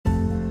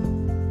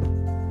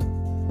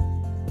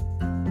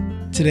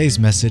Today's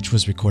message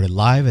was recorded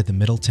live at the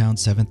Middletown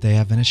Seventh-day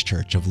Adventist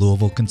Church of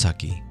Louisville,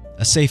 Kentucky,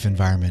 a safe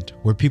environment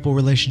where people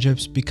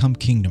relationships become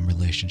kingdom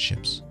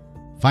relationships.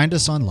 Find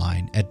us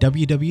online at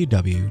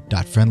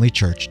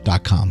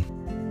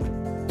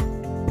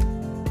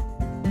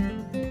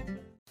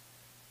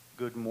www.friendlychurch.com.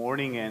 Good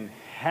morning and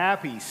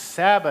happy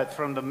Sabbath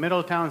from the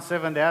Middletown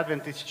Seventh-day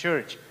Adventist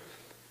Church.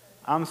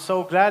 I'm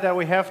so glad that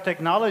we have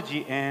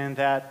technology and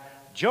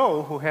that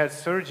Joe, who had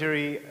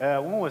surgery,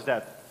 when was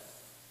that?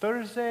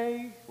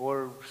 Thursday?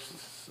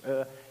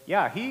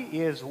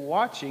 He is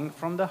watching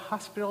from the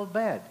hospital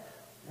bed.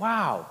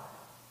 Wow.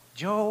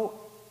 Joe,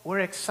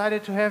 we're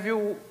excited to have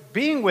you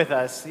being with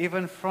us,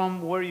 even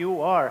from where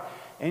you are.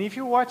 And if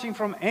you're watching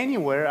from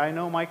anywhere, I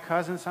know my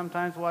cousin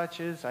sometimes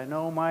watches. I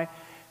know my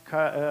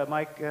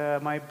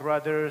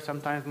brother,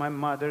 sometimes my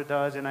mother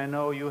does, and I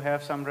know you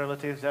have some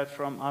relatives that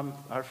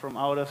are from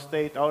out of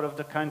state, out of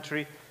the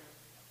country.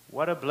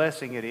 What a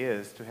blessing it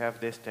is to have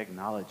this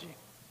technology.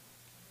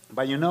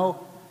 But you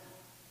know,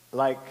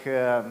 like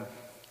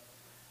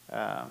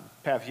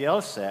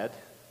Paviel said,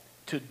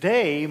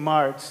 today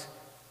marks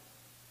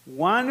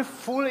 1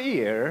 full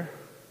year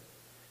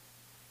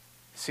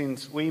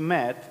since we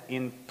met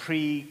in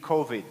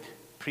pre-COVID,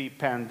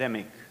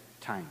 pre-pandemic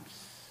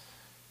times.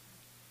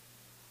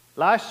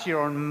 Last year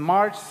on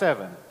March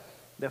 7th,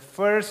 the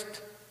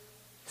first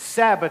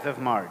Sabbath of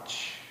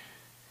March,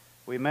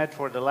 we met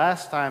for the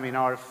last time in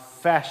our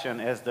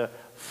fashion as the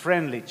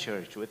friendly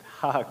church with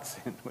hugs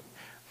and with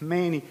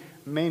many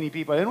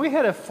people. And we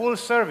had a full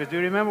service. Do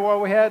you remember what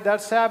we had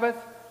that Sabbath?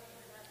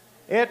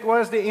 It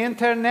was the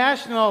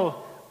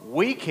international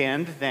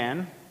weekend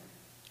then.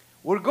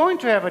 We're going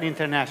to have an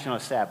international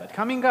Sabbath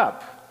coming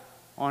up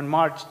on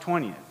March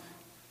 20th.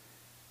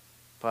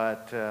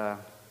 But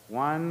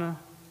 1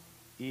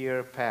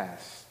 year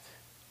passed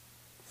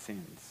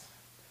since.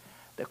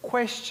 The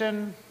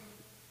question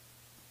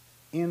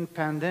in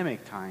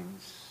pandemic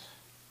times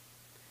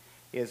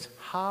is,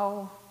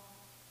 how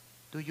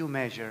do you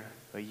measure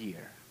a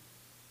year?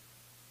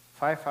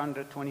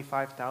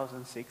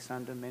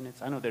 525,600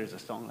 minutes? I know there's a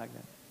song like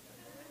that.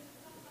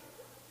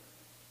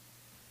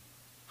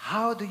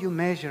 How do you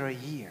measure a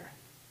year?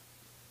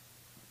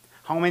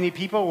 How many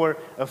people were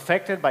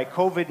affected by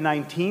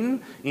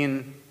COVID-19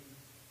 in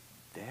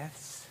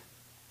deaths?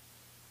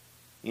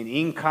 In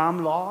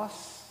income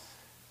loss?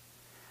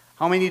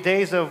 How many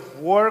days of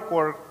work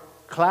or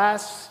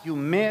class you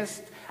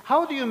missed?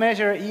 How do you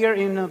measure a year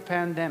in a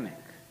pandemic?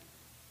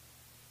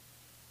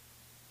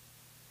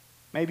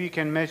 Maybe you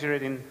can measure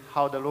it in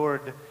how the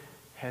Lord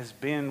has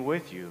been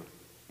with you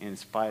in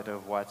spite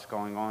of what's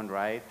going on,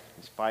 right?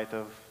 In spite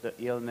of the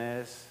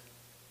illness,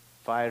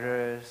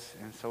 virus,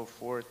 and so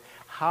forth.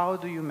 How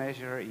do you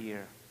measure a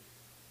year?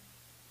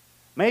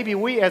 Maybe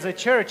we as a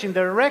church, in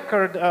the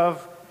record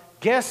of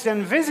guests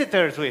and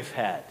visitors we've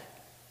had,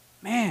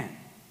 man,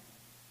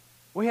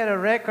 we had a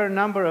record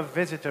number of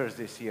visitors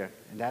this year,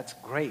 and that's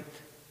great.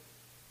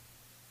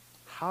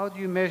 How do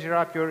you measure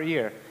up your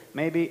year?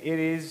 Maybe it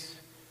is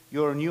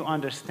your new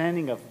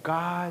understanding of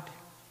God.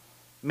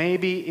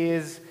 Maybe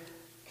is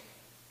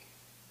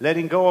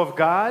letting go of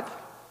God,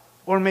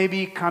 or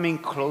maybe coming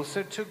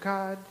closer to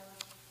God.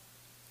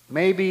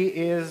 Maybe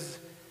is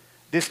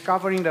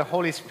discovering the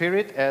Holy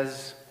Spirit,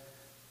 as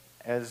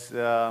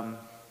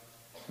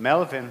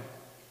Melvin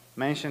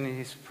mentioned in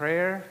his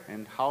prayer,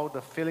 and how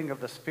the filling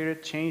of the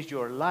Spirit changed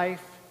your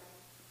life.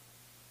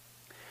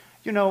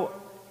 You know,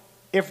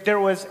 if there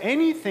was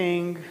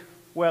anything,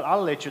 well,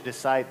 I'll let you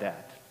decide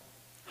that.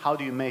 How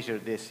do you measure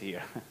this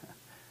year?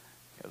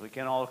 Because we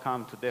can all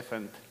come to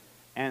different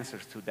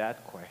answers to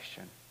that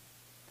question.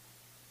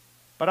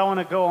 But I want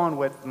to go on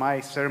with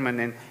my sermon.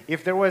 And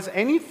if there was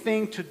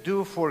anything to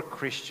do for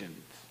Christians,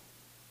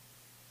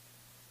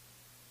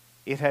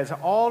 it has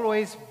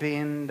always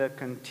been the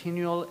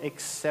continual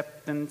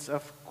acceptance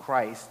of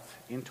Christ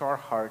into our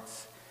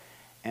hearts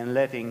and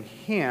letting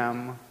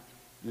Him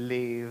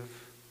live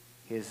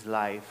His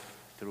life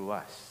through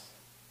us.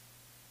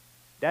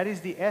 That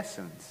is the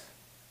essence.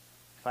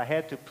 If I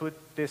had to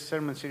put this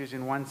sermon series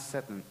in one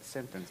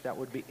sentence, that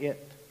would be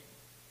it.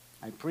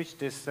 I preached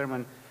this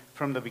sermon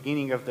from the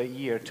beginning of the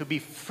year, to be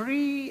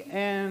free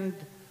and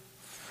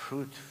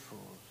fruitful.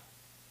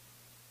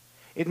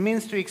 It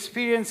means to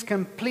experience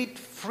complete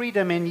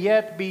freedom and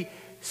yet be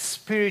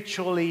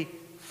spiritually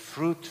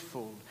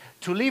fruitful.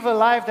 To live a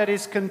life that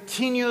is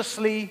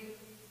continuously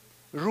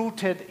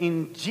rooted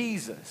in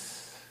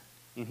Jesus,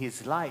 in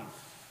His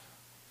life,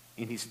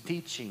 in His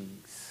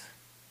teachings.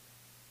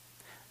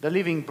 The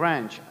living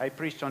branch, I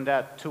preached on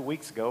that 2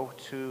 weeks ago.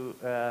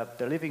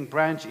 The living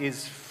branch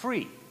is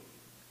free.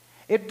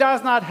 It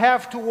does not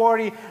have to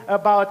worry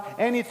about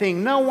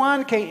anything. No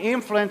one can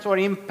influence or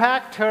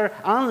impact her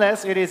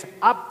unless it is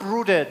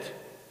uprooted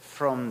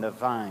from the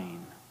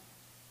vine.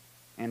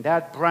 And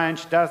that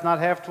branch does not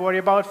have to worry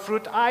about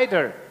fruit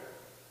either.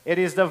 It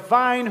is the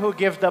vine who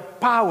gives the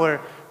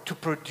power to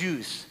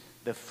produce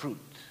the fruit.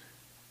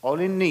 All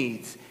it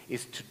needs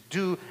to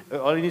do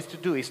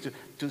is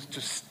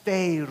to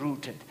stay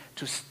rooted,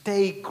 to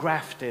stay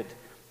grafted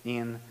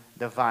in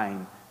the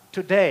vine.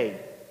 Today,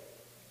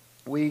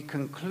 we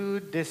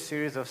conclude this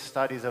series of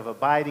studies of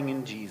abiding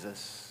in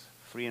Jesus,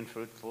 free and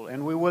fruitful,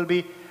 and we will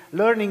be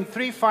learning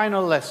 3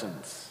 final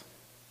lessons.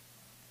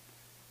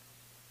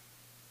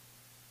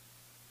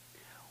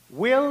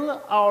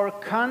 Will our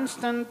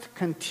constant,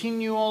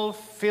 continual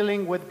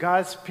filling with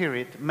God's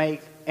Spirit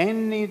make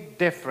any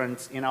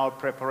difference in our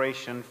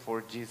preparation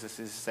for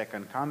Jesus'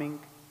 second coming?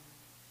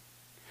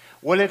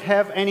 Will it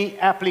have any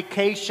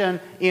application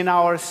in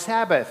our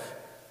Sabbath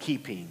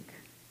keeping?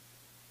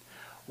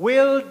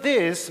 Will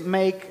this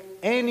make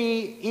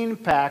any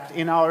impact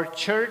in our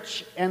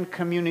church and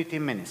community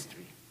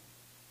ministry?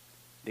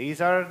 These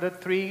are the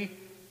 3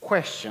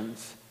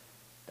 questions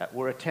that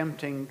we're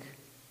attempting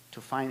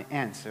to find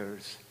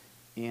answers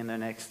in the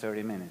next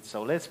 30 minutes.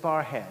 So let's bow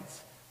our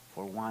heads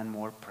for one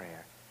more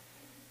prayer.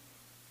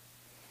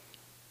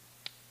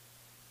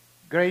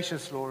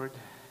 Gracious Lord,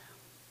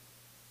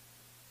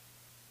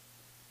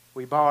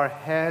 we bow our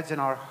heads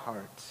and our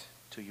hearts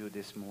to you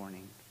this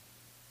morning.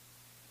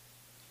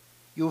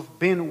 You've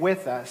been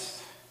with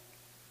us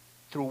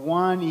through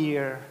 1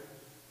 year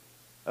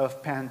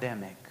of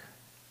pandemic,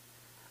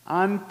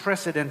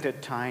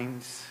 unprecedented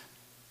times,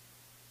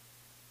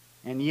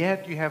 and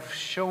yet you have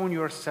shown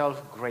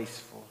yourself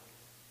graceful.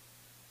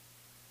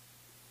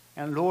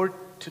 And Lord,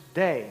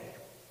 today,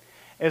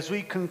 as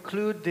we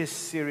conclude this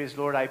series,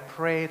 Lord, I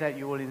pray that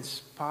you will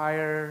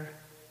inspire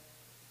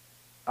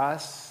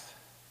us,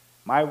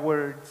 my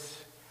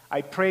words.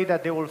 I pray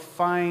that they will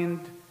find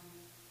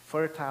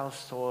fertile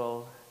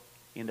soil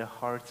in the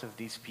hearts of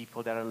these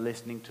people that are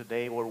listening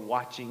today or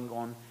watching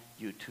on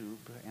YouTube.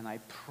 And I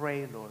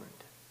pray, Lord,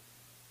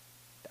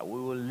 that we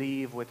will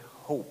leave with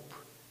hope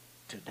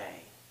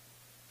today.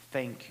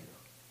 Thank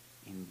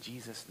you. In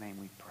Jesus' name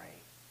we pray.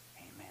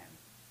 Amen.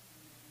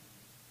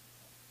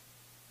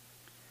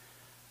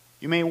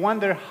 You may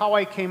wonder how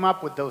I came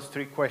up with those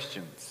 3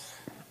 questions.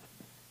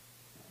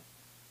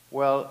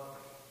 Well,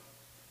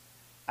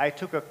 I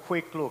took a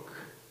quick look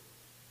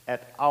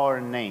at our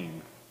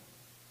name,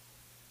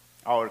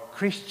 our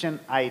Christian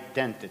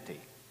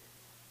identity.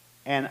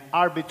 And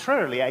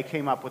arbitrarily, I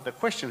came up with the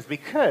questions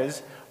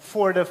because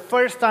for the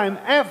first time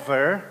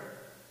ever,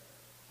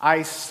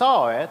 I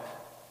saw it,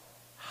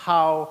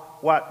 how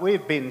what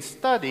we've been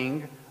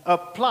studying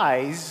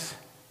applies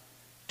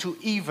to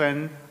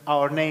even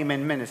our name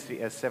and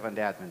ministry as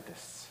Seventh-day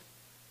Adventists.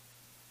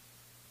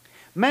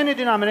 Many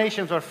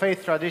denominations or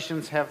faith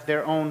traditions have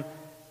their own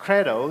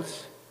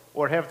credos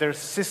or have their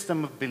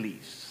system of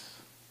beliefs.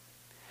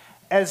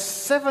 As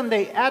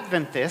Seventh-day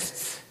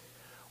Adventists,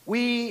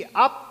 we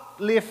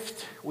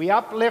uplift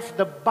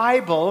the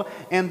Bible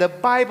and the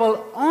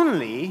Bible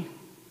only,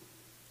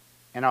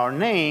 and our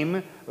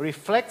name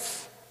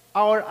reflects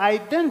our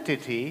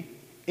identity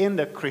in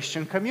the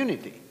Christian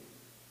community.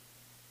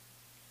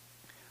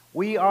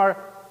 We are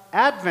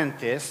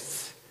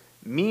Adventists,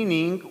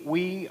 meaning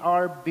we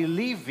are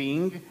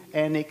believing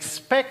and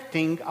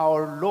expecting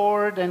our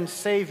Lord and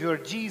Savior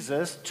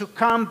Jesus to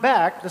come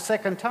back the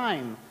second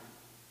time,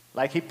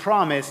 like he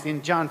promised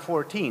in John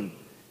 14.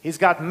 He's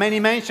got many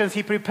mansions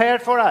he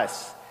prepared for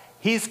us.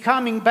 He's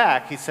coming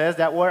back. He says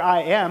that where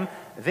I am,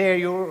 there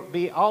you'll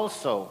be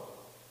also.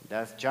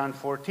 That's John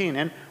 14.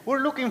 And we're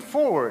looking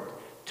forward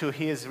to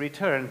his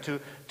return,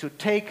 to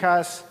take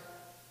us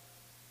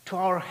to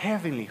our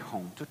heavenly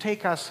home, to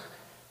take us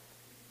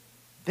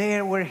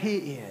there where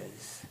he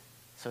is,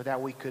 so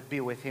that we could be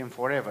with him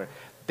forever.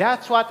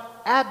 That's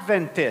what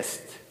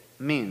Adventist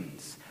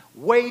means.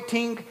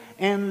 Waiting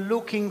and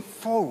looking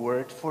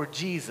forward for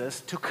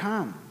Jesus to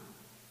come.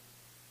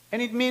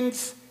 And it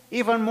means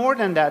even more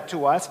than that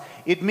to us.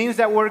 It means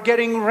that we're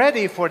getting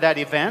ready for that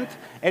event,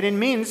 and it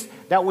means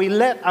that we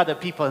let other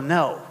people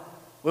know.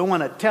 We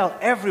want to tell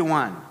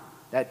everyone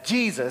that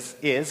Jesus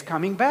is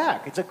coming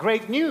back. It's a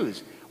great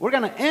news. We're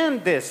going to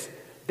end this.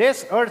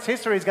 This earth's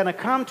history is going to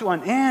come to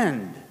an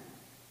end.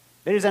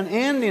 There is an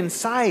end in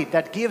sight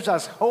that gives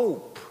us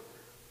hope.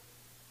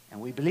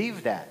 And we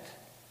believe that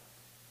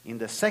in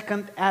the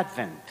second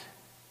Advent,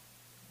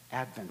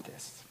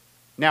 Adventists.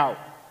 Now,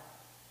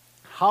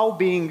 how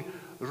being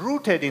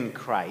rooted in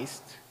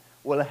Christ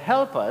will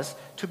help us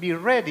to be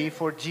ready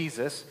for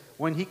Jesus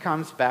when he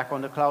comes back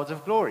on the clouds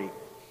of glory.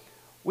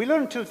 We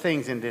learn 2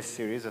 things in this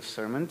series of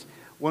sermons.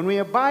 When we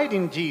abide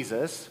in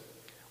Jesus,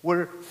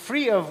 we're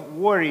free of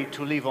worry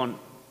to live on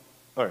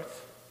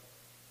earth.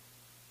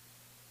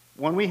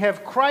 When we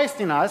have Christ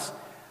in us,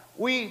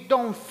 we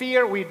don't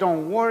fear, we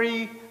don't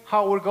worry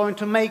how we're going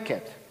to make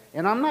it.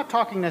 And I'm not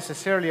talking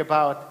necessarily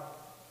about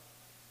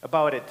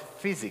it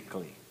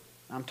physically.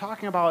 I'm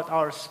talking about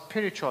our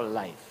spiritual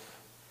life.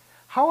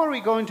 How are we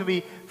going to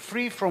be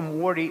free from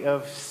worry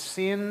of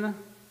sin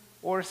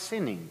or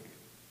sinning?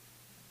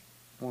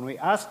 When we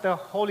ask the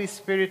Holy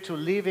Spirit to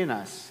live in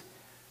us,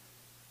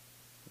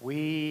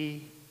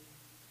 we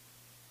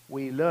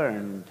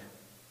learned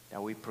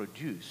that we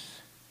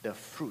produce the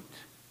fruit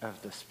of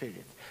the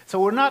Spirit. So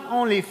we're not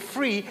only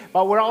free,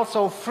 but we're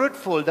also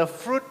fruitful. The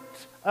fruit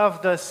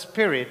of the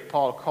Spirit,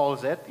 Paul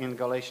calls it in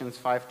Galatians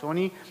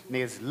 5:20,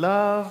 is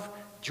love,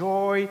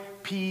 joy,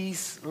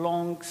 peace,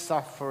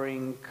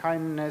 long-suffering,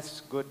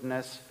 kindness,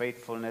 goodness,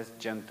 faithfulness,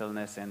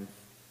 gentleness, and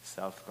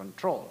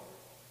self-control.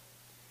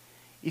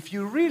 If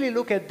you really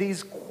look at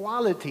these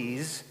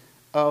qualities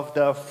of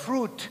the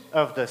fruit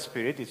of the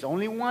Spirit, it's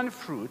only one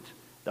fruit.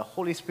 The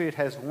Holy Spirit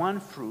has one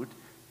fruit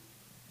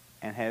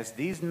and has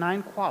these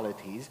 9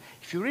 qualities.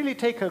 If you really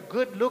take a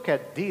good look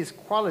at these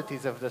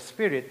qualities of the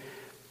Spirit,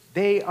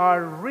 they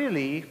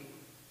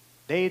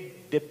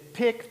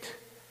depict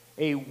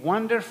a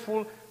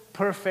wonderful,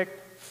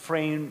 perfect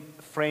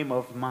frame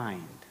of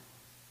mind.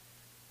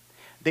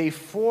 They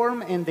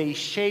form and they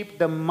shape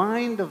the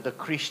mind of the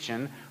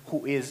Christian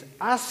who is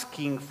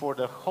asking for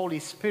the Holy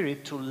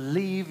Spirit to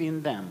live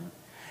in them.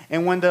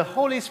 And when the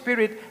Holy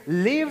Spirit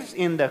lives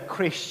in the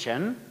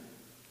Christian,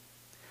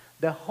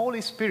 the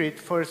Holy Spirit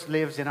first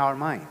lives in our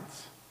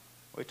minds.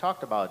 We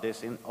talked about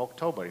this in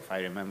October, if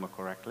I remember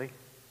correctly.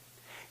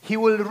 He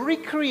will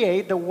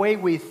recreate the way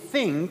we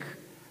think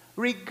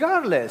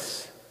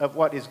regardless of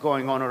what is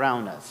going on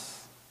around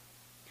us.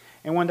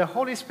 And when the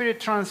Holy Spirit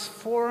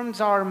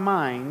transforms our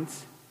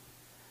minds,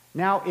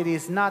 now it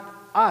is not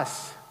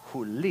us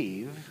who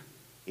live,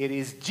 it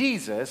is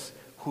Jesus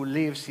who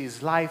lives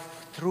his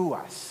life through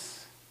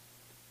us.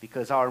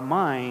 Because our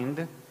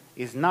mind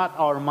is not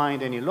our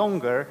mind any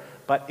longer,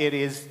 but it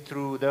is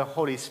through the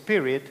Holy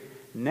Spirit.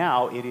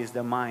 Now it is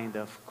the mind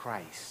of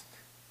Christ.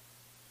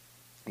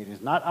 It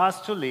is not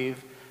us to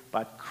live,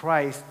 but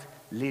Christ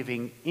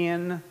living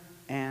in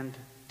and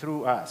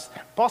through us.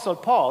 Apostle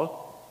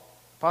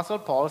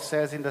Paul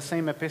says in the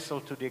same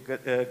epistle to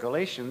the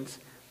Galatians,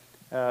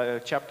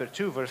 chapter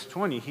 2, verse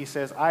 20, he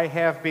says, I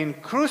have been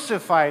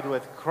crucified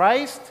with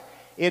Christ.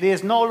 It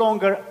is no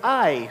longer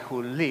I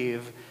who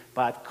live,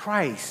 but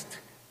Christ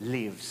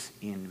lives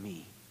in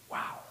me.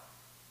 Wow.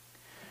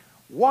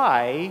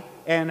 Why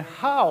and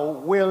how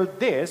will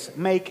this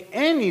make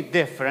any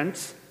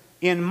difference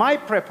in my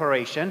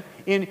preparation,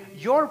 in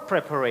your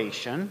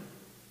preparation,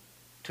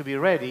 to be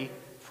ready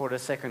for the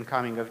second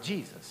coming of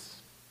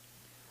Jesus?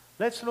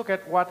 Let's look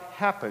at what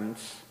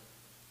happens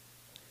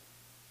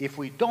if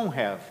we don't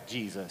have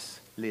Jesus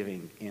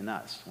living in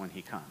us when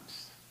he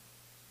comes.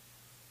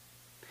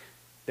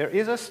 There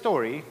is a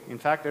story, in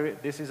fact,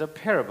 this is a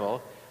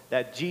parable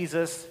that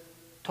Jesus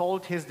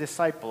told his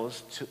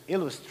disciples to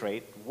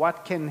illustrate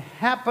what can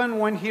happen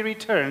when he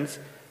returns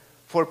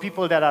for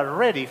people that are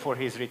ready for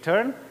his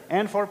return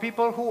and for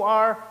people who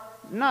are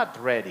not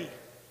ready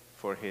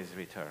for his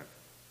return.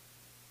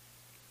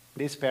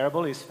 This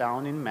parable is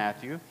found in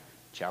Matthew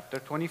chapter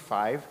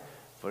 25,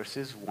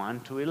 verses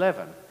 1 to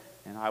 11.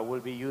 And I will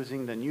be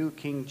using the New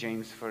King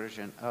James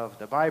Version of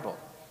the Bible.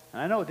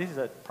 And I know this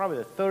is probably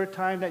the third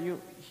time that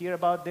you hear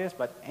about this,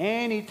 but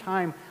any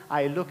time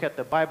I look at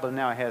the Bible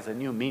now, it has a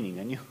new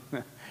meaning,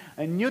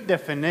 a new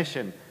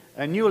definition,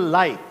 a new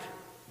light.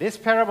 This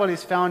parable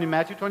is found in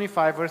Matthew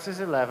 25, verses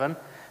 11.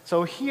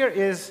 So here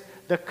is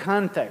the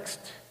context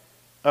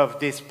of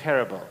this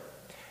parable.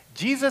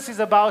 Jesus is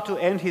about to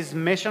end his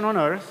mission on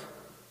earth.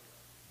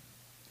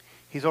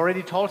 He's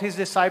already told his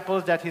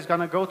disciples that he's going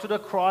to go to the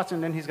cross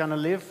and then he's going to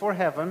live for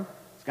heaven.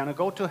 He's going to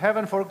go to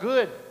heaven for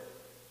good.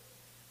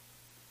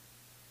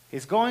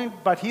 He's going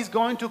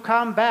to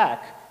come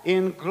back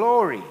in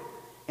glory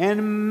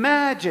and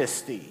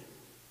majesty.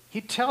 He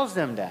tells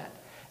them that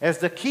as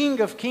the King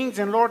of Kings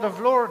and Lord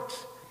of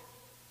Lords.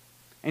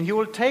 And he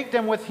will take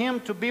them with him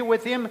to be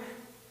with him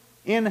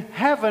in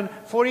heaven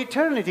for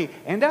eternity.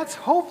 And that's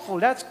hopeful.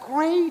 That's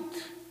great.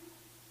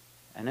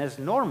 And as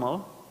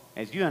normal,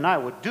 as you and I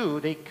would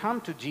do, they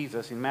come to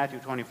Jesus in Matthew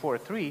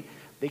 24:3.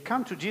 They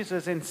come to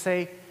Jesus and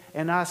say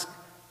and ask,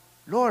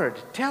 Lord,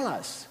 tell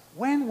us,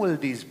 when will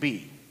this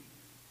be?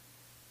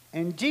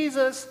 And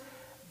Jesus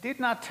did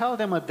not tell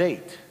them a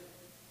date.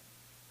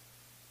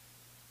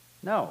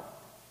 No.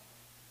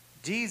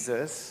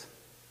 Jesus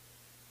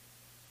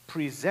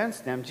presents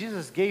them,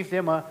 Jesus gave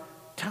them a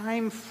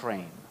time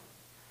frame,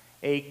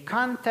 a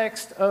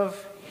context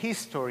of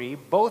history,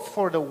 both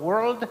for the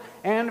world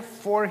and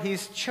for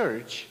his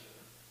church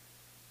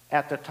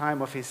at the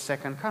time of his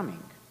second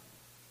coming.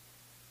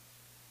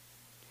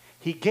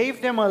 He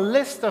gave them a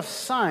list of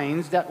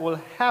signs that will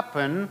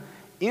happen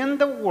in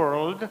the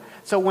world,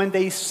 so when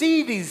they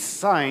see these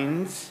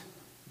signs,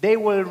 they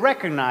will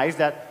recognize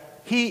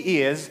that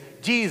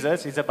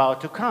Jesus is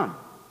about to come.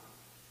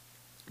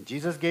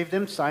 Jesus gave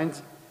them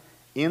signs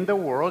in the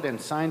world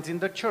and signs in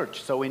the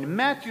church. So in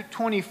Matthew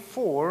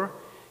 24,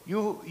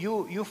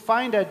 you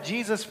find that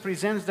Jesus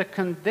presents the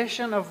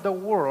condition of the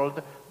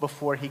world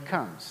before he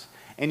comes.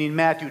 And in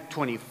Matthew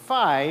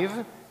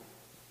 25,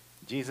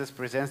 Jesus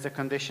presents the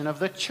condition of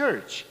the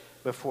church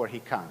before he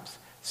comes.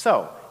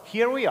 So,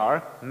 here we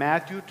are,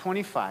 Matthew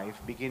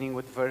 25, beginning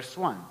with verse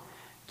 1.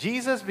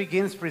 Jesus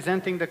begins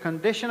presenting the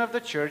condition of the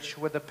church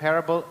with the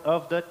parable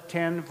of the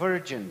 10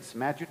 virgins.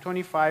 Matthew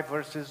 25,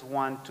 verses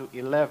 1 to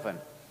 11.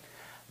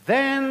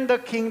 Then the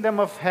kingdom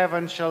of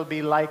heaven shall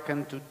be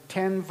likened to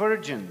 10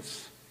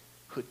 virgins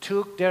who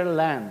took their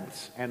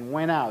lamps and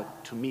went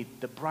out to meet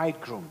the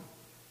bridegroom.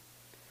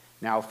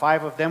 Now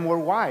 5 of them were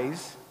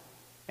wise,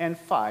 and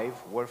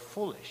 5 were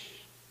foolish.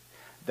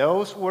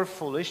 Those who were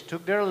foolish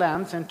took their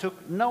lamps and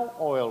took no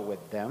oil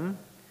with them,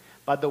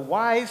 but the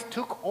wise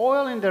took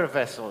oil in their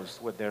vessels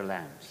with their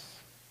lamps.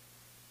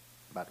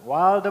 But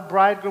while the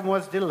bridegroom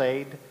was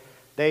delayed,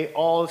 they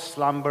all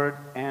slumbered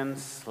and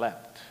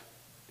slept.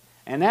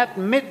 And at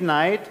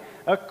midnight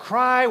a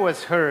cry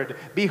was heard,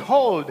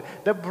 'Behold,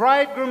 the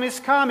bridegroom is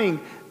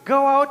coming.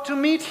 Go out to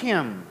meet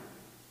him.'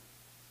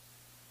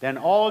 Then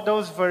all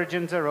those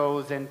virgins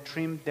arose and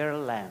trimmed their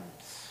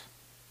lamps."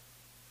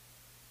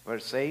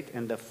 Verse 8,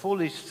 "And the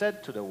foolish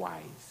said to the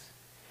wise,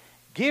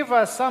 'Give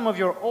us some of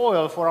your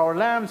oil, for our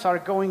lamps are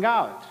going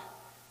out.'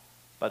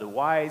 But the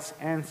wise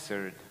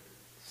answered,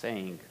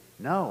 saying,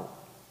 'No,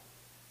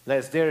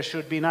 lest there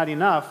should be not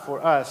enough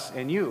for us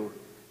and you,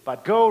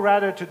 but go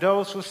rather to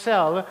those who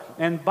sell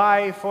and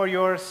buy for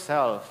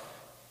yourself.'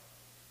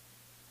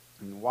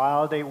 And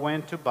while they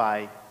went to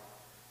buy,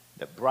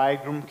 the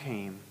bridegroom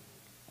came,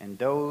 and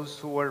those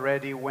who were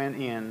ready went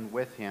in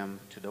with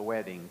him to the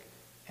wedding,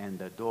 and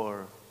the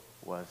door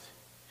was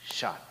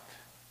shut."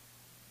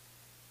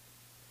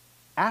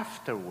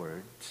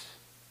 Afterwards,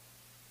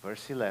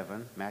 verse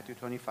 11, Matthew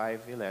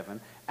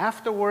 25:11,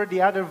 "Afterward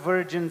the other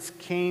virgins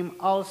came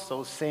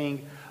also,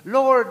 saying,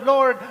 'Lord,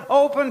 Lord,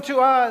 open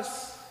to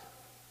us.'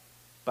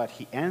 But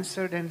he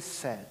answered and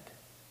said,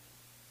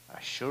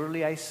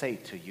 'Surely I say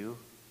to you,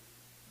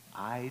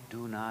 I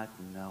do not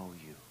know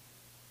you.'"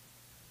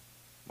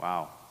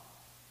 Wow.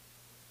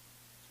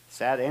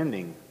 Sad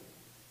ending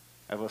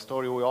of a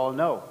story we all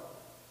know.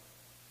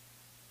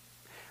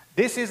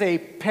 This is a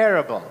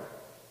parable.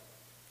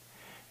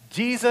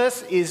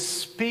 Jesus is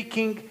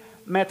speaking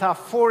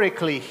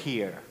metaphorically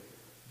here.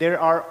 There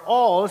are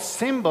all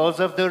symbols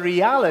of the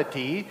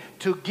reality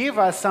to give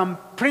us some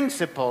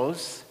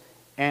principles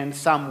and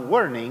some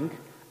warning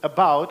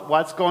about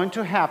what's going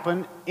to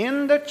happen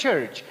in the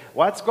church,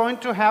 what's going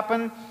to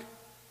happen,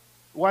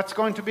 what's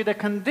going to be the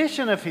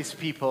condition of his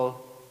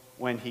people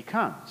when he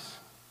comes.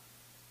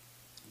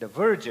 The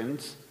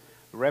virgins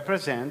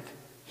represent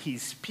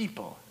his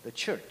people, the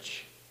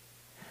church.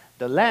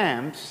 The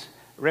lamps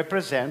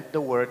represent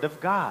the word of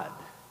God.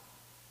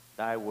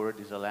 "Thy word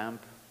is a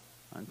lamp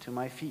unto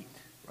my feet,"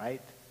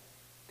 right?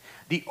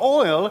 The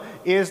oil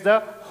is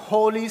the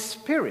Holy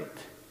Spirit.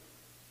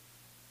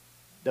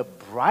 The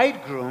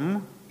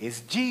bridegroom is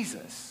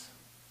Jesus.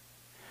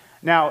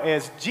 Now,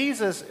 as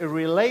Jesus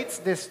relates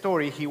this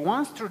story, he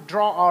wants to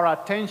draw our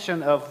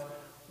attention of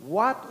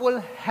what will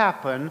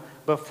happen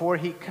before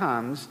he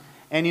comes.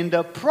 And in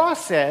the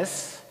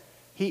process,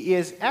 he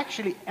is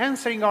actually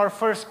answering our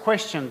first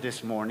question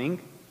this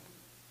morning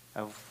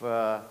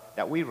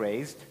that we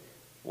raised,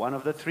 one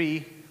of the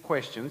three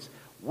questions.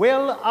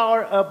 Will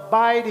our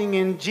abiding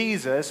in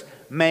Jesus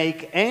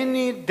make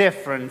any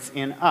difference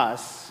in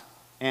us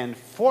and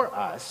for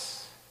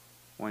us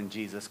when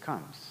Jesus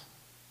comes?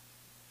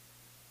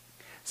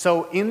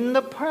 So in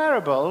the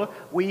parable,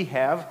 we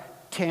have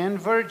 10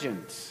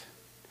 virgins.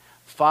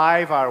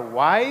 5 are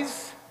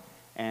wise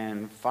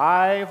and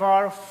 5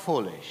 are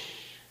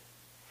foolish.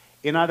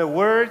 In other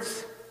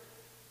words,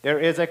 there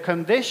is a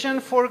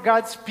condition for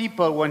God's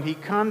people when he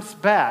comes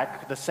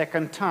back the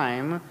second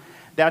time,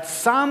 that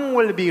some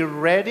will be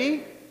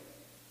ready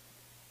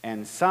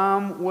and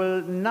some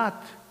will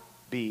not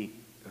be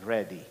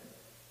ready.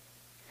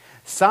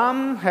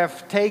 Some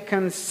have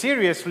taken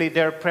seriously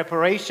their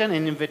preparation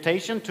and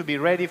invitation to be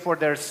ready for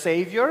their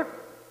Savior,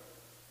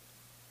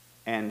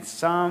 and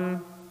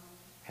some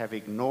have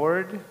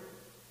ignored,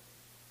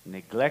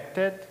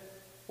 neglected,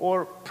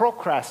 or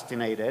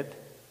procrastinated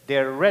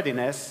their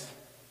readiness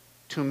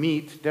to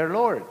meet their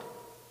Lord.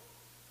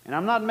 And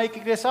I'm not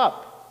making this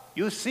up.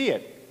 You see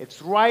it.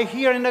 It's right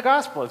here in the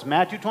Gospels,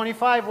 Matthew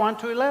 25, 1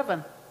 to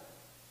 11.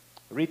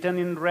 Written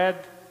in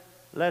red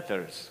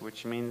letters,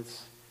 which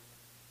means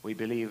we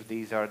believe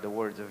these are the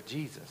words of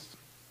Jesus.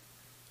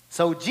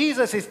 So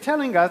Jesus is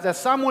telling us that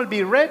some will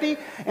be ready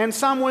and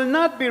some will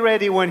not be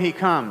ready when he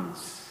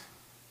comes.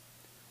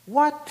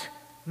 What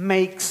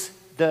makes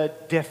the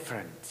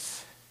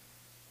difference?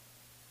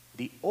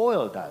 The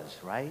oil does,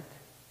 right?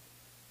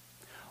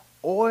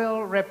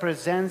 Oil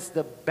represents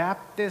the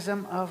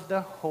baptism of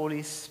the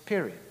Holy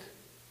Spirit.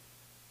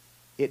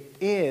 It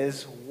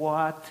is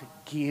what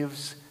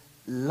gives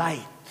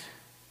light.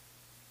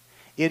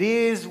 It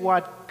is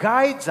what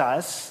guides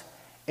us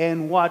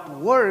and what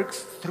works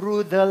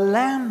through the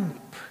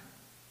lamp.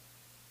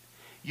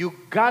 You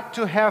got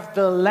to have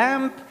the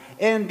lamp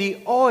and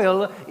the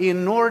oil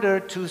in order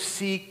to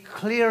see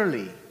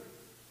clearly.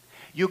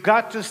 You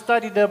got to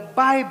study the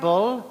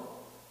Bible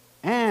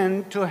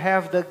and to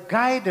have the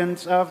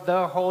guidance of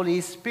the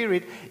Holy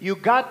Spirit. You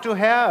got to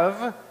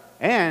have,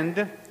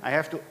 and I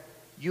have to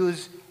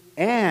use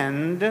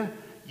and,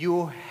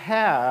 you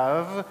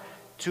have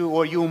to,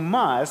 or you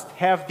must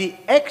have the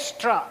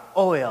extra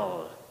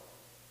oil,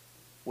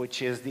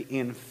 which is the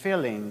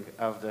infilling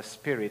of the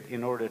Spirit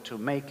in order to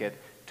make it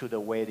to the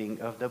wedding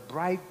of the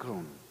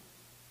bridegroom.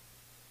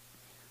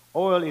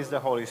 Oil is the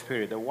Holy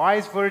Spirit. The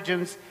wise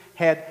virgins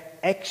had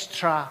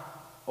extra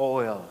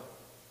oil.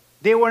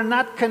 They were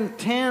not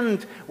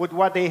content with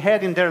what they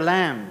had in their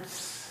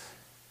lamps.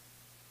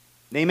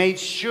 They made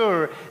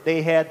sure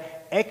they had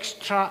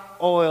extra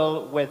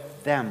oil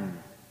with them.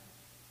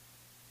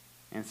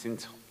 And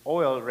since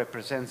oil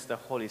represents the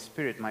Holy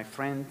Spirit, my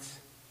friends,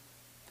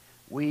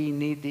 we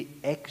need the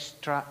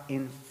extra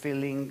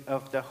infilling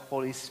of the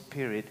Holy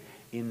Spirit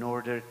in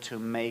order to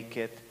make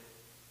it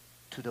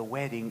to the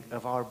wedding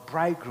of our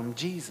bridegroom,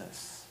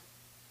 Jesus.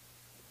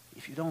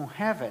 If you don't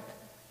have it,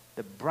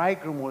 the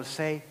bridegroom will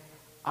say,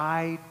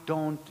 I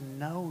don't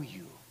know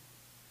you.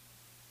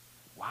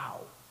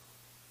 Wow.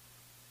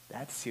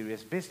 That's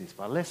serious business.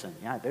 But listen,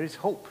 there is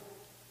hope.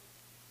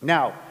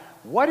 Now,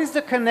 what is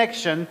the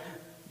connection,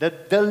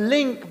 the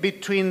link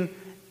between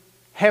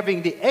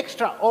having the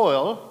extra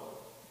oil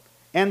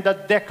and the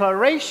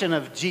declaration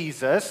of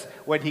Jesus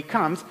when he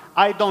comes,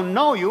 I don't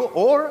know you,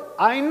 or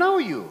I know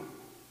you?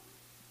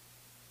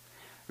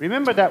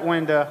 Remember that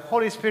when the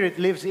Holy Spirit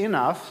lives in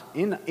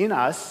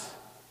us,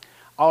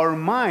 our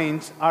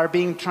minds are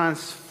being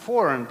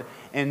transformed,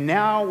 and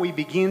now we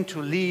begin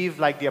to live,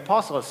 like the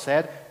apostle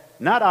said,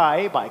 not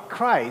I, but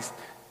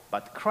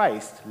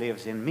Christ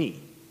lives in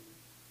me.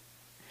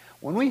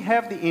 When we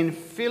have the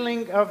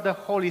infilling of the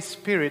Holy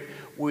Spirit,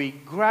 we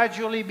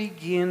gradually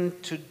begin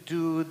to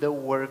do the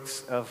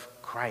works of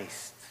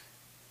Christ.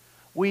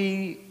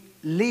 We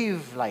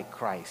live like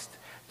Christ.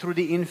 Through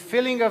the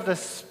infilling of the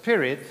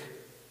Spirit,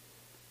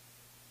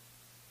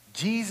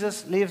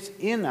 Jesus lives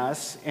in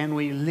us and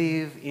we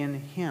live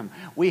in him.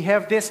 We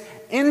have this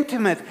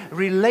intimate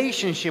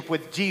relationship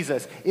with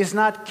Jesus. It's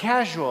not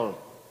casual.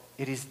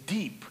 It is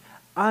deep,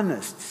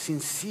 honest,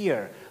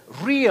 sincere,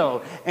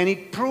 real, and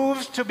it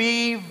proves to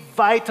be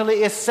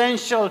vitally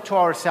essential to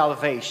our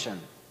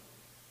salvation.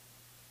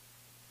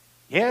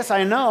 Yes,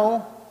 I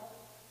know,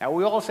 and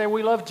we all say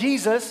we love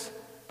Jesus,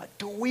 but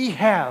do we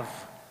have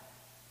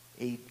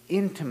an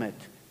intimate,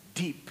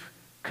 deep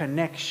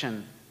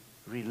connection,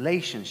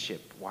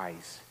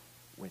 relationship-wise,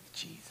 with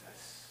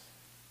Jesus?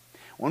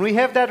 When we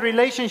have that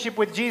relationship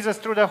with Jesus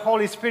through the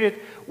Holy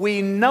Spirit,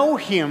 we know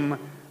him,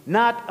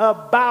 not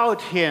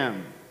about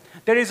him.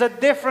 There is a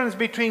difference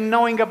between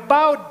knowing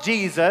about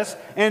Jesus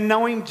and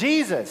knowing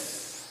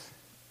Jesus.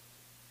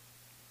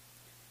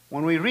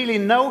 When we really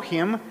know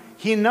him,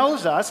 he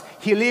knows us,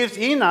 he lives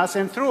in us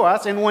and through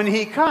us, and when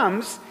he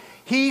comes,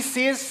 he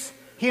sees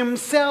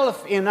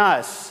himself in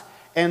us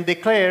and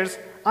declares,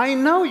 I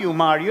know you,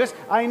 Marius,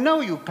 I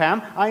know you,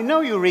 Pam, I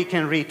know you, Rick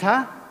and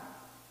Rita.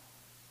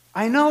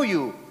 I know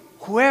you,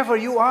 whoever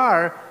you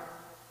are,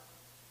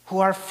 who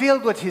are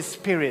filled with his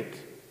Spirit.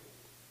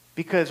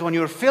 Because when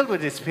you're filled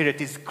with his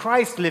Spirit, it's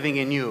Christ living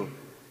in you.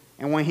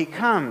 And when he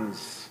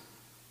comes,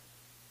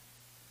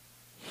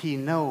 he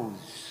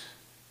knows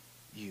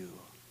you.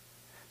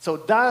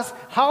 So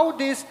how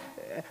this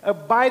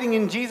abiding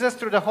in Jesus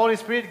through the Holy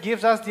Spirit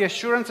gives us the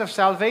assurance of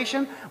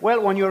salvation?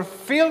 Well, when you're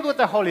filled with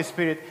the Holy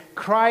Spirit,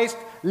 Christ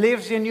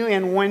lives in you,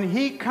 and when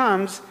he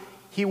comes,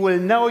 he will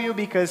know you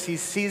because he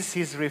sees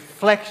his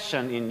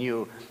reflection in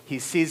you. He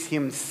sees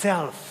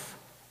himself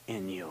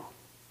in you.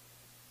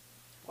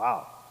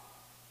 Wow.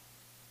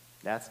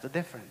 That's the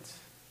difference.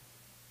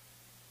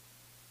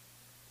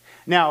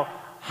 Now,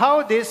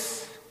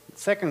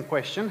 second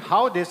question,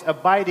 how this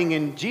abiding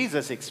in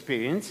Jesus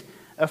experience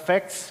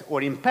affects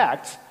or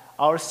impacts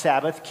our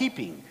Sabbath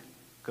keeping?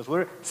 Because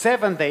we're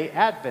Seventh-day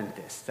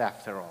Adventists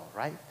after all,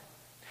 right?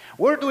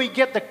 Where do we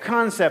get the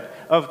concept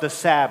of the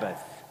Sabbath?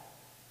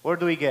 Where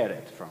do we get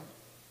it from?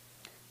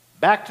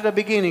 Back to the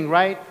beginning,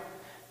 right?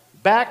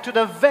 Back to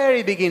the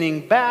very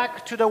beginning,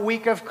 back to the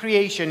week of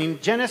creation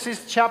in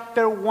Genesis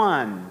chapter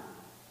 1.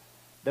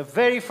 The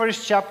very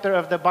first chapter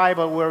of the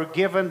Bible, we're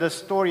given the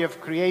story of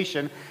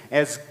creation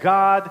as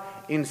God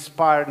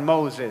inspired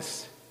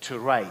Moses to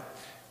write.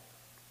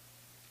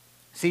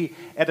 See,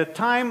 at the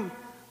time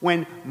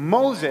when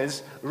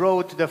Moses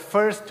wrote the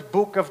first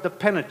book of the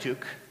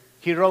Pentateuch,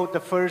 he wrote the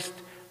first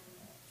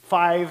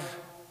 5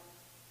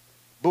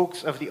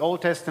 books of the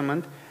Old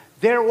Testament,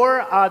 there were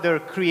other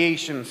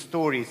creation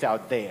stories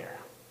out there.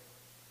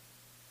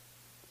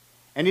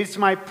 And it's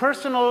my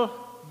personal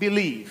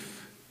belief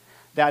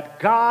that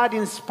God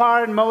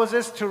inspired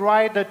Moses to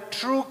write the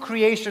true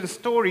creation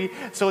story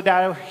so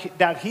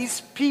that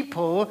his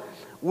people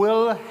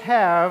will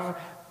have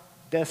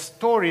the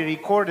story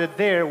recorded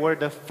there where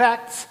the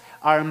facts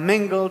are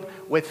mingled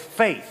with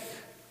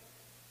faith.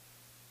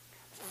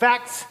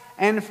 Facts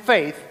and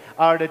faith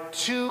are the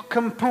 2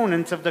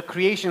 components of the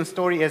creation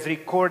story as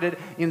recorded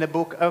in the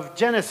book of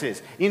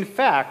Genesis. In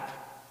fact,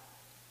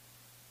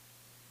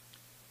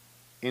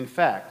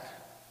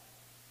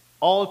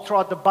 all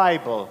throughout the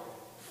Bible,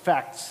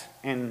 facts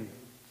and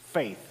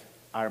faith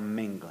are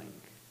mingling.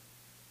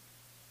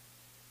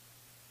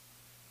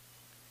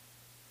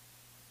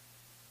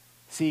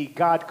 See,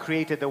 God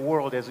created the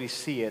world as we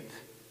see it.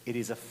 It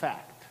is a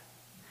fact.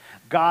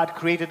 God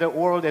created the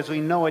world as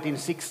we know it in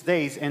 6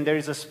 days, and there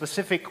is a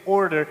specific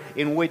order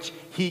in which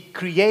he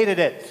created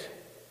it.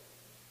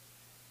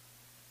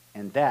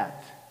 And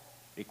that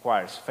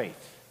requires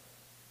faith.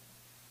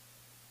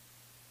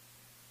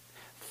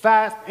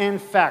 Fact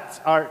and facts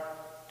are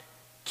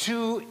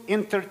two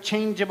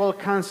interchangeable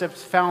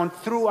concepts found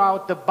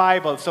throughout the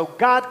Bible. So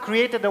God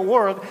created the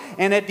world,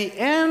 and at the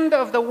end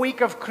of the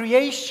week of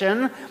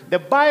creation, the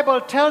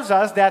Bible tells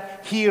us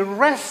that He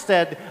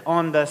rested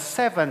on the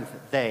seventh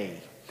day.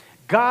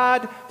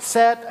 God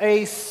set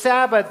a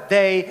Sabbath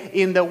day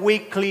in the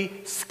weekly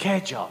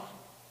schedule.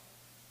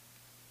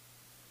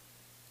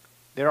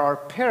 There are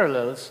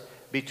parallels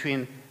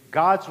between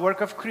God's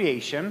work of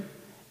creation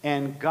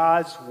and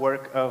God's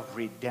work of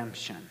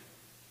redemption.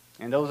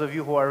 And those of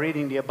you who are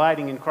reading the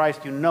Abiding in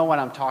Christ, you know what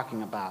I'm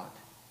talking about.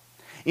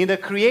 In the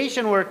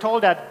creation, we're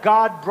told that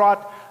God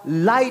brought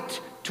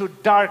light to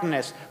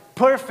darkness,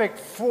 perfect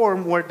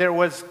form where there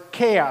was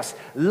chaos,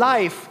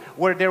 life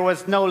where there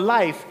was no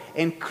life,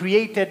 and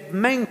created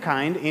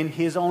mankind in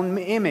His own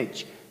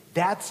image.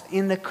 That's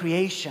in the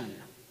creation.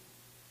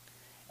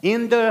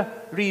 In the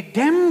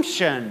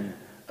redemption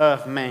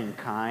of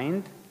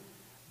mankind,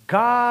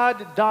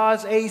 God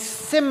does a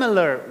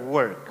similar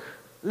work.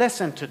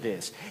 Listen to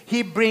this.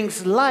 He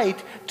brings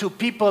light to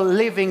people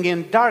living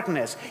in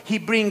darkness. He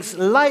brings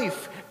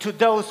life to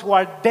those who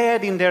are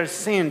dead in their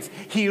sins.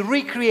 He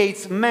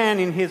recreates man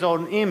in His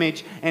own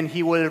image, and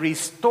He will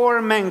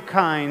restore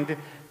mankind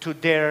to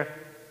their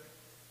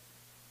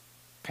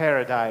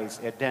paradise,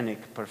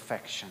 Edenic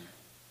perfection.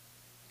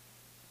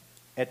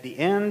 At the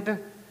end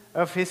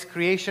of His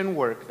creation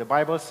work, the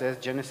Bible says,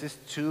 Genesis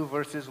 2,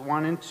 verses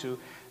 1 and 2,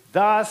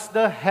 thus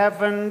the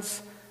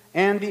heavens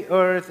and the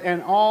earth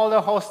and all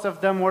the host of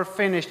them were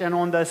finished. And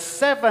on the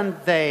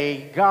seventh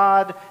day,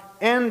 God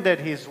ended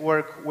His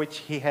work which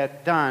He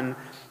had done,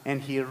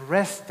 and He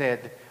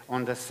rested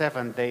on the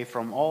seventh day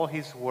from all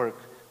His work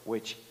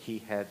which He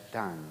had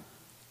done.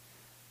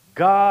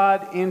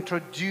 God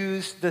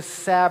introduced the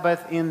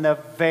Sabbath in the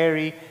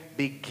very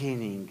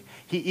beginning.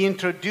 He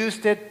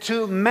introduced it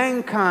to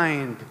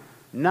mankind,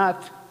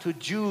 not to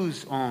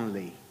Jews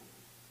only.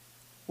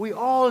 We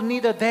all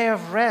need a day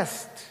of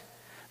rest.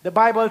 The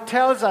Bible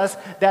tells us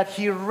that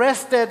He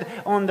rested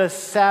on the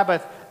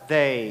Sabbath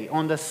day,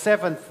 on the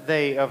seventh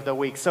day of the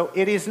week. So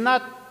it is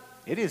not,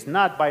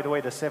 by the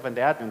way, the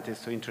Seventh-day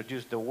Adventists who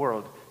introduced the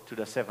world to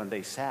the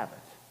seventh-day Sabbath.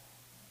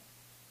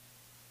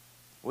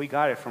 We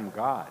got it from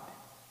God.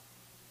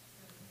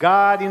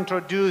 God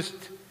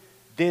introduced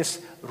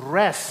this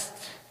rest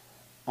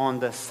on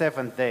the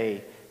seventh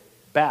day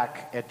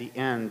back at the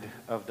end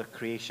of the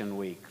creation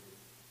week.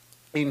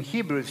 In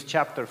Hebrews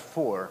chapter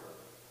 4,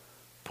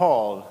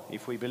 Paul,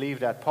 if we believe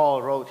that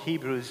Paul wrote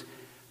Hebrews,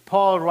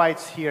 Paul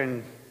writes here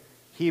in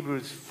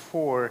Hebrews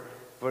 4,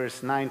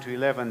 verse 9 to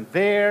 11,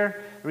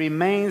 there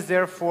remains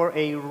therefore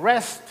a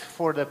rest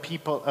for the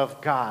people of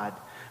God.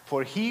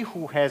 For he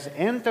who has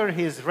entered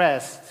his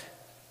rest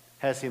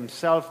has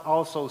himself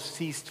also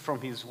ceased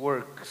from his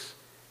works,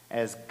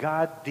 as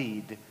God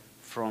did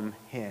from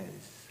his.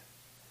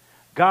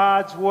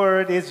 God's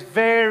word is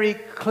very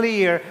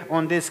clear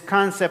on this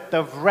concept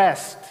of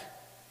rest.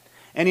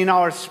 And in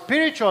our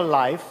spiritual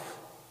life,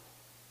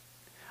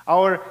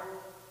 our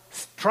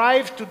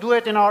strive to do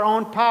it in our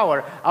own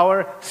power,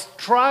 our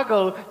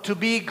struggle to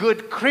be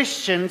good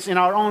Christians in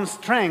our own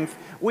strength,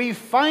 we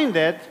found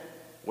it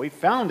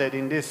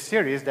in this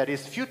series that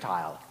is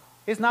futile.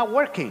 It's not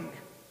working.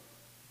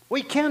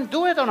 We can't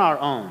do it on our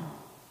own.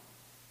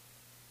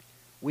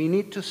 We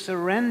need to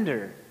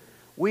surrender.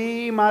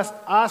 We must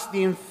ask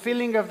the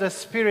infilling of the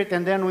Spirit,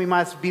 and then we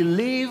must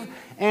believe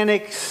and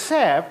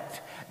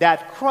accept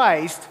that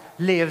Christ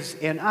lives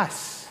in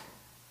us.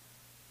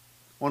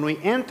 When we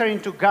enter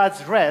into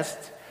God's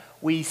rest,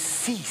 we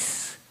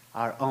cease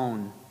our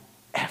own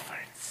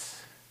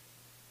efforts.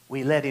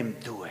 We let Him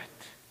do it.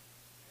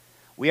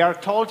 We are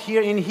told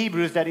here in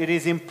Hebrews that it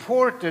is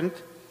important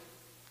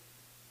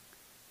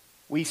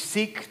we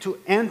seek to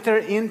enter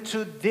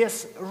into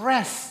this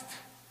rest.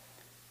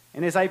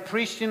 And as I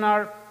preached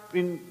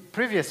in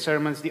previous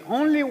sermons, the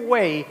only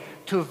way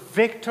to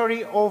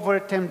victory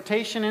over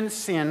temptation and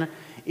sin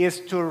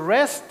is to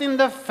rest in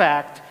the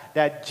fact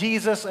that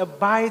Jesus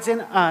abides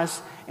in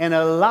us and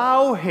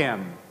allow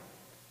Him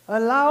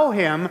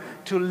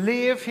to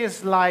live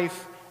His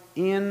life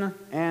in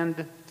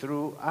and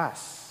through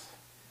us.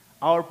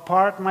 Our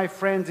part, my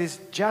friends, is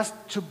just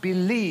to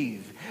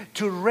believe,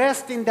 to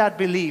rest in that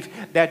belief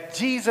that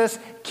Jesus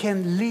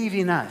can live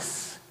in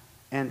us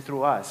and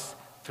through us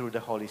through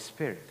the Holy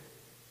Spirit.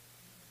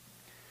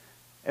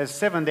 As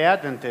Seventh-day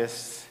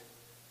Adventists,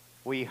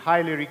 we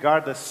highly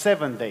regard the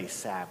seventh-day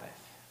Sabbath.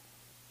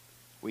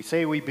 We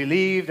say we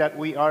believe that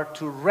we are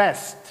to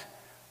rest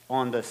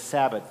on the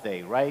Sabbath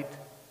day, right?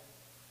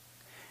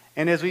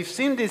 And as we've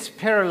seen this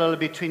parallel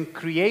between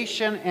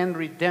creation and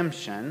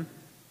redemption,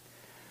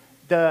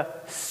 the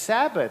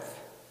Sabbath,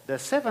 the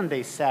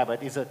seventh-day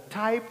Sabbath, is a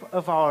type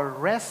of our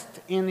rest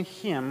in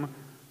Him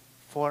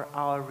for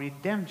our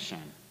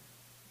redemption.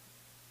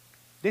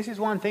 This is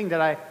one thing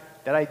that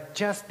I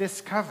just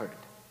discovered.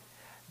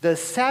 The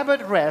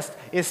Sabbath rest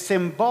is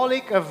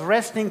symbolic of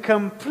resting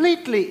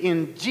completely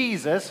in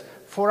Jesus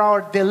for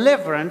our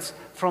deliverance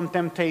from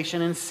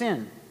temptation and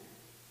sin.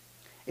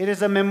 It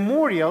is a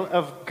memorial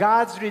of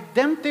God's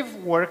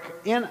redemptive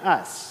work in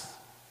us.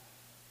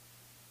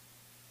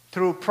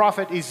 through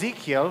prophet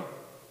Ezekiel,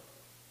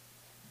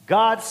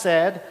 God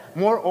said,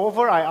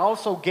 "Moreover, I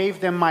also gave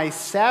them my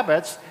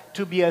Sabbaths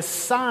to be a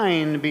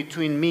sign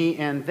between me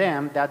and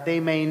them, that they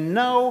may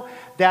know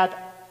that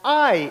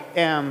I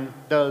am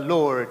the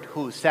Lord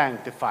who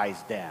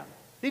sanctifies them."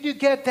 Did you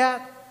get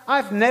that?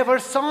 I've never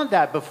saw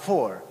that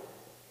before.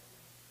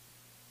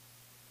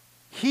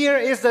 Here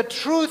is the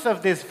truth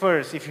of this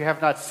verse, if you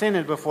have not seen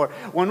it before.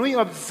 When we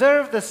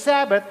observe the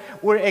Sabbath,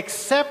 we're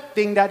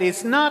accepting that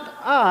it's not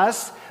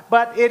us,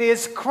 but it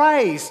is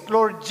Christ,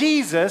 Lord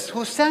Jesus,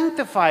 who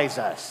sanctifies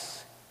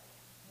us.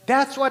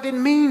 That's what it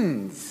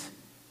means.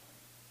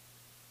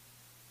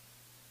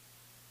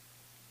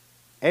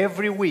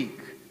 Every week,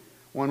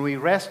 when we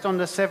rest on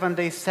the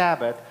 7-day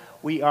Sabbath,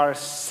 we are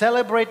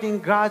celebrating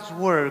God's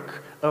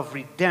work of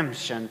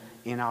redemption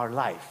in our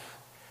life.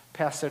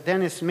 Pastor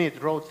Dennis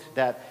Smith wrote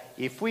that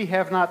if we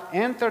have not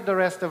entered the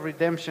rest of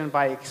redemption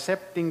by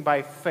accepting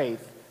by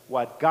faith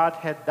what God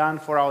had done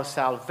for our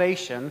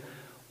salvation,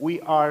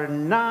 we are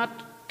not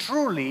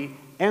truly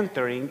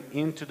entering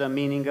into the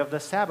meaning of the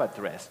Sabbath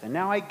rest. And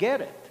now I get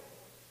it.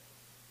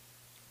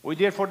 We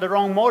did it for the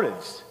wrong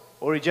motives,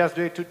 or we just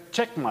do it to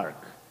check mark,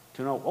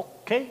 to know,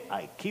 okay,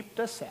 I keep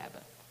the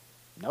Sabbath.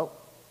 No.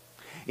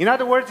 In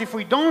other words, if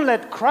we don't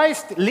let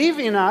Christ live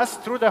in us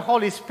through the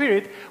Holy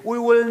Spirit, we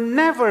will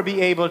never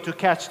be able to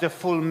catch the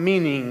full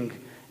meaning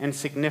and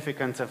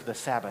significance of the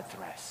Sabbath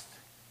rest.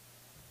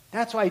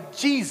 That's why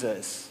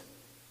Jesus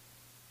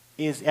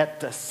is at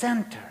the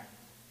center.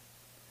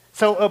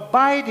 So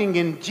abiding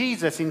in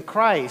Jesus, in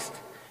Christ,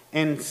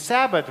 and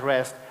Sabbath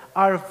rest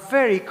are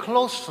very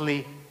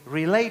closely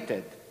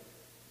related.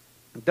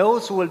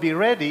 Those who will be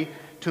ready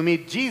to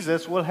meet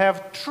Jesus will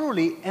have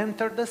truly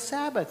entered the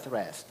Sabbath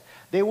rest.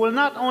 They will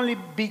not only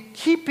be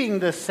keeping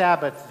the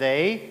Sabbath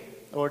day,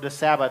 or the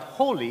Sabbath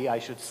holy, I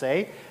should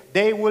say,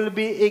 they will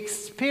be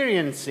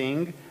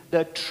experiencing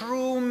the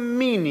true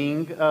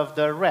meaning of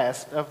the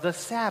rest of the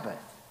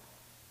Sabbath.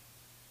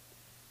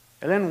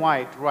 Ellen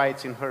White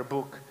writes in her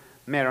book,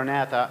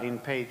 Maranatha, in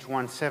page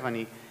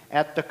 170,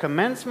 "At the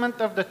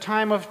commencement of the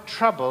time of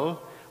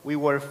trouble, we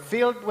were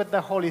filled with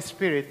the Holy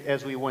Spirit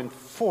as we went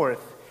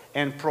forth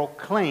and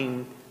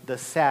proclaimed the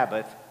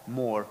Sabbath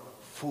more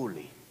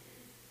fully."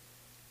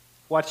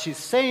 What she's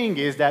saying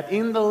is that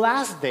in the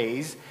last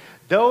days,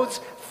 those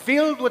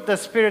filled with the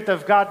Spirit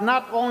of God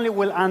not only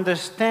will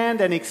understand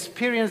and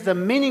experience the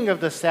meaning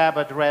of the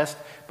Sabbath rest,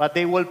 but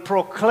they will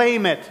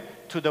proclaim it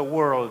to the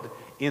world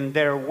in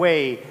their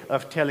way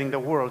of telling the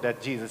world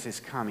that Jesus is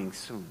coming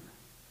soon.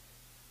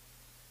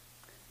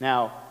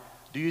 Now,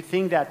 do you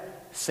think that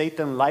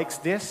Satan likes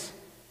this?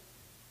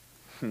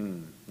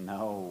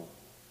 No.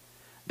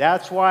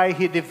 That's why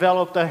he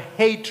developed a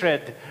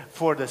hatred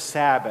for the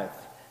Sabbath.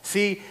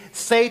 See,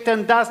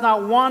 Satan does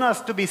not want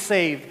us to be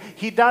saved.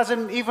 He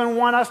doesn't even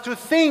want us to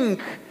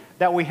think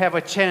that we have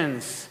a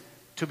chance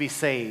to be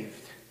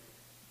saved.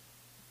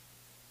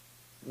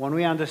 When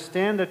we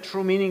understand the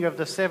true meaning of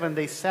the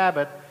 7-day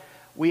Sabbath,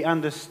 we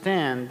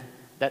understand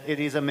that it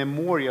is a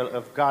memorial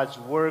of God's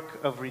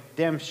work of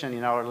redemption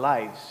in our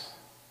lives.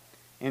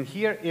 And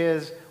here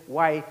is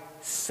why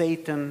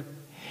Satan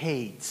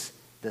hates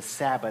the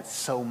Sabbath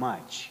so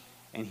much.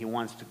 And he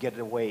wants to get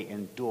away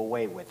and do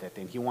away with it.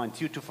 And he wants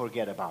you to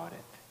forget about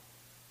it.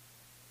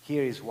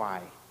 Here is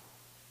why.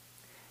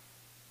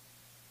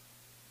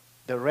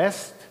 The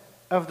rest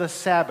of the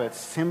Sabbath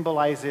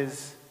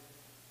symbolizes,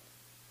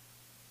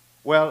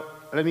 well,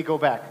 let me go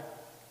back.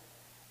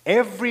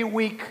 Every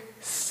week,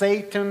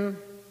 Satan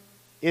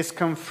is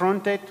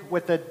confronted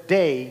with a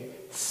day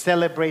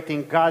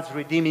celebrating God's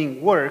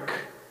redeeming work,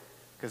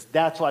 because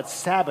that's what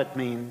Sabbath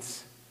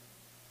means.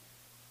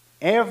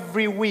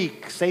 Every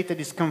week, Satan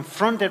is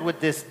confronted with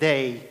this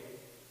day.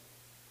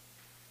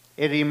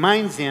 It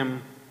reminds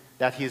him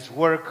that his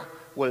work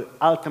will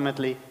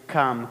ultimately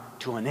come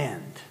to an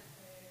end.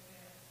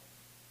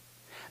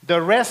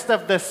 The rest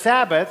of the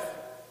Sabbath,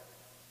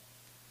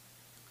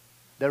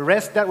 the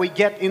rest that we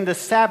get in the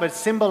Sabbath,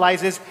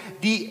 symbolizes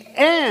the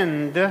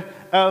end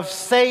of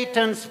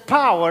Satan's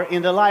power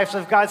in the lives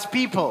of God's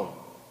people.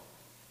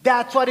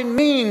 That's what it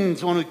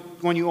means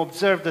when you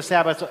observe the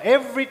Sabbath. So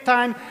every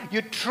time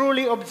you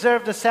truly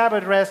observe the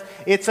Sabbath rest,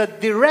 it's a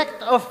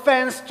direct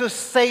offense to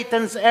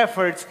Satan's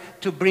efforts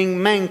to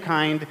bring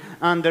mankind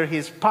under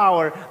his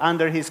power,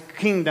 under his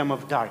kingdom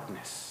of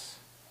darkness.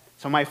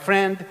 So my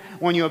friend,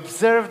 when you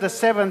observe the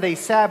 7-day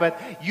Sabbath,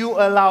 you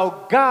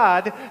allow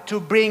God to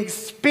bring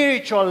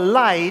spiritual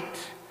light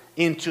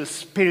into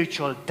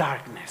spiritual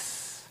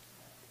darkness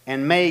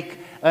and make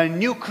a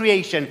new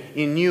creation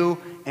in you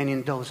and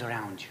in those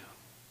around you.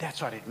 That's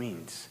what it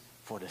means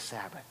for the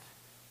Sabbath,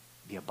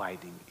 the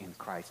abiding in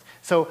Christ.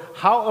 So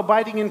how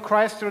abiding in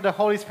Christ through the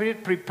Holy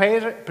Spirit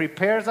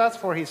prepares us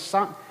for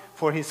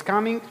his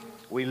coming?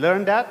 We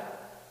learned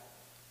that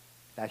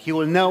he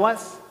will know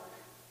us.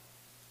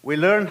 We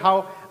learned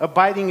how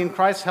abiding in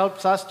Christ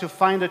helps us to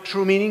find the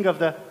true meaning of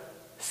the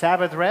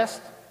Sabbath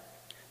rest.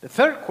 The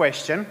third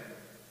question,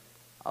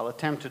 I'll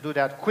attempt to do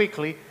that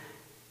quickly.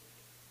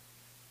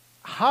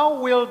 How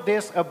will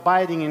this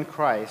abiding in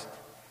Christ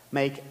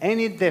make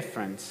any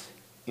difference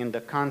in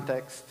the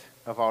context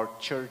of our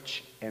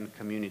church and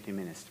community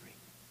ministry.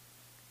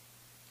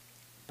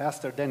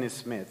 Pastor Dennis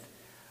Smith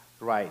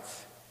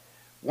writes,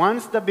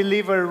 "Once the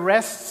believer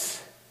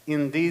rests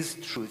in these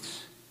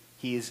truths,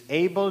 he is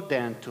able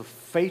then to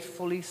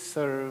faithfully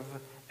serve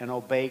and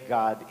obey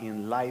God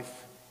in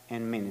life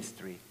and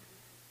ministry.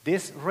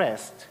 This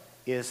rest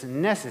is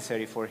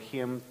necessary for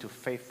him to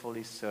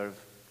faithfully serve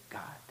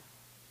God."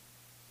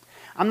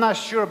 I'm not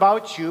sure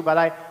about you, but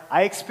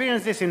I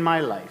experienced this in my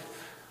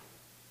life.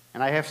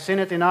 And I have seen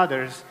it in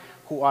others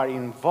who are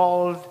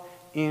involved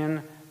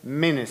in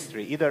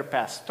ministry, either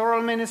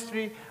pastoral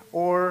ministry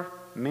or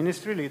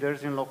ministry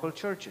leaders in local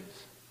churches.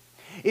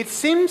 It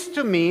seems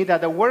to me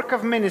that the work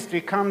of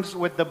ministry comes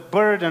with the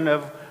burden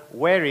of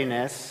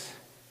weariness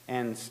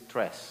and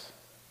stress,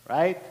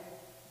 right?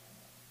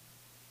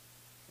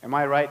 Am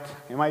I right?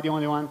 Am I the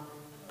only one?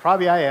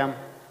 Probably I am.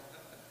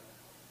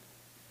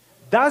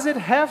 Does it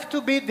have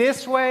to be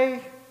this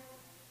way?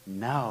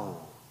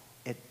 No,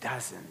 it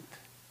doesn't.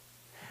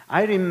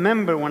 I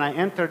remember when I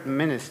entered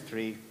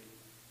ministry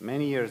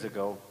many years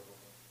ago,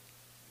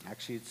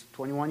 actually it's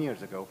 21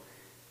 years ago,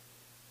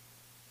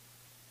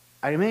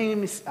 I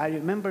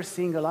remember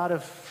seeing a lot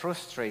of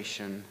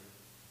frustration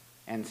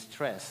and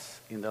stress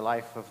in the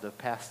life of the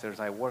pastors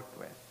I worked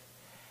with.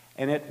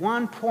 And at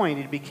one point,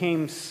 it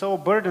became so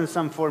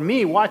burdensome for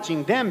me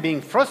watching them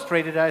being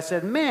frustrated. I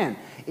said, man,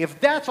 if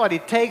that's what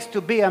it takes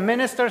to be a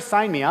minister,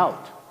 sign me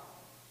out.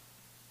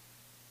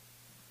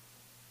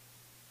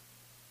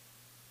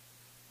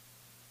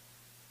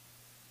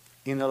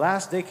 In the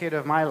last decade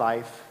of my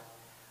life,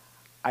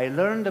 I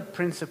learned the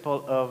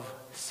principle of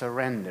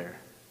surrender.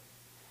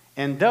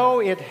 And though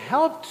it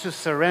helped to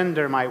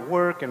surrender my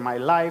work and my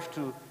life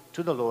to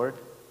the Lord,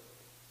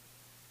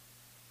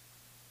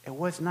 it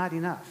was not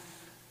enough.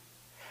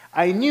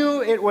 I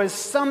knew it was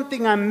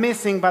something I'm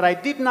missing, but I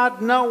did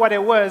not know what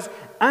it was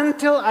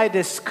until I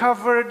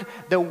discovered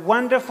the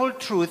wonderful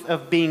truth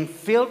of being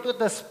filled with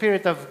the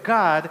Spirit of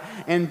God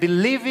and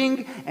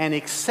believing and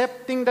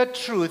accepting the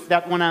truth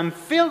that when I'm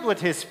filled with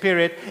His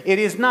Spirit, it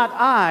is not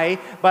I,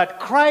 but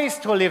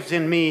Christ who lives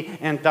in me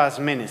and does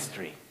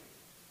ministry.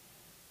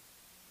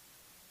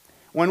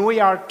 When we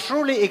are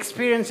truly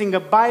experiencing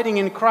abiding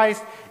in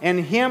Christ and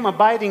Him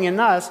abiding in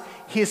us,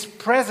 His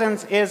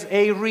presence is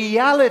a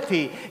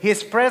reality.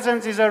 His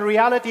presence is a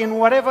reality in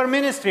whatever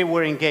ministry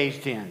we're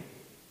engaged in.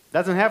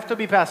 Doesn't have to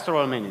be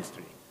pastoral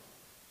ministry.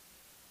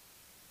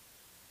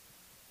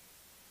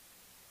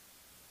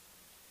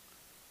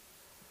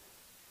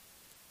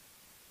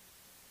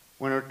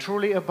 When we're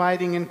truly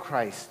abiding in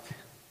Christ,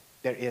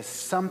 there is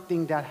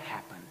something that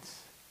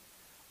happens.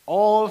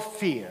 All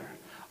fear,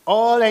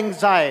 all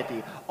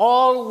anxiety,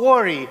 all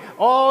worry,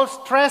 all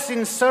stress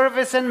in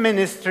service and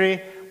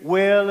ministry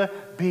will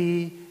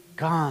be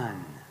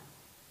gone.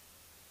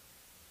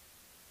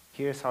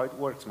 Here's how it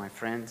works, my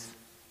friends.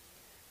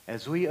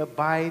 As we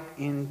abide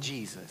in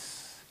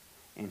Jesus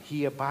and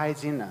He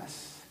abides in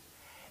us,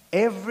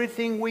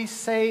 everything we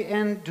say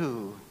and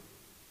do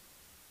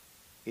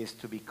is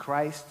to be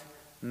Christ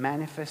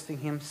manifesting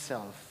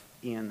Himself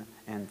in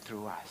and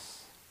through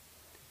us.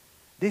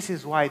 This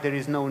is why there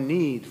is no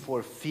need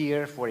for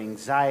fear, for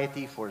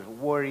anxiety, for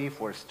worry,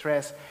 for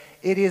stress.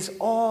 It is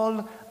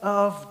all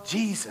of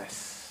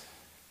Jesus.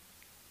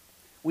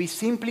 We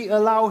simply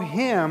allow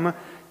Him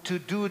to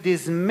do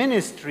these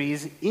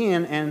ministries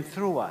in and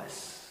through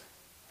us.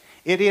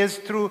 It is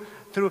through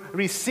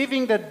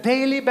receiving the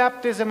daily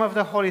baptism of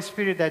the Holy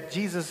Spirit that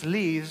Jesus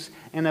lives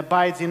and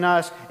abides in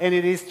us, and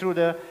it is through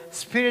the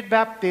Spirit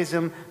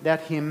baptism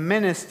that He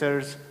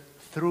ministers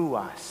through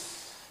us.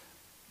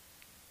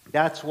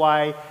 That's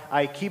why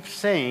I keep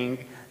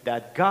saying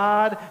that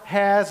God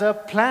has a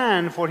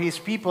plan for His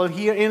people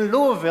here in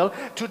Louisville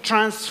to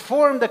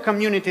transform the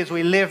communities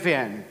we live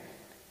in.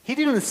 He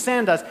didn't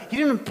send us, He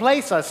didn't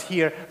place us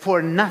here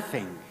for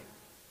nothing.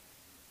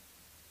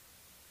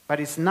 But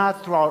it's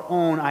not through our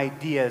own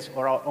ideas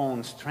or our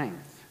own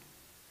strength.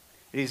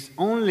 It is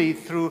only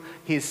through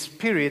His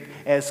Spirit,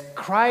 as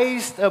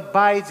Christ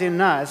abides in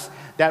us,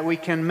 that we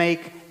can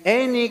make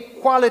any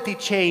quality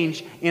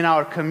change in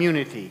our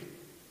community.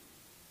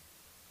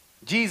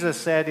 Jesus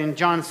said in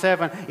John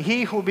 7,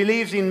 "He who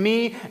believes in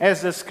me,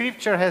 as the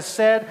scripture has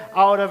said,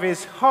 out of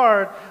his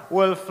heart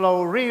will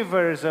flow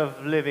rivers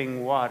of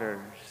living waters."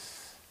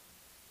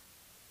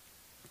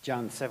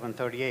 John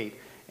 7:38.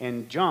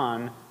 And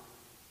John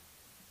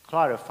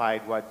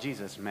clarified what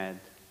Jesus meant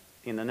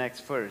in the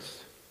next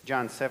verse.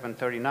 John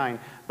 7:39.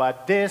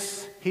 "But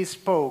this he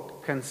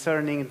spoke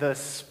concerning the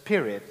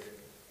Spirit,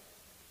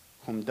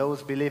 whom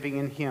those believing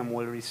in Him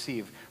will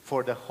receive.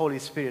 For the Holy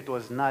Spirit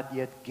was not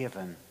yet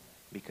given,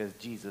 because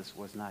Jesus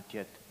was not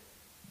yet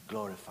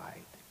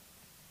glorified."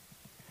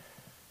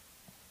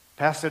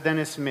 Pastor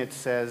Dennis Smith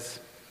says,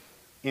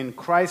 "In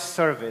Christ's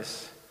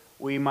service,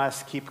 we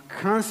must keep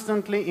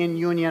constantly in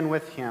union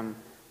with Him,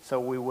 so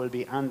we will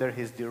be under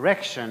His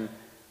direction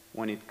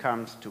when it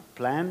comes to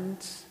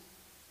plans,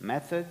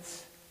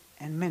 methods,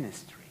 and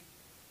ministry.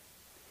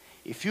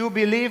 If you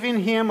believe in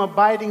Him,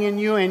 abiding in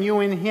you, and you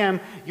in Him,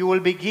 you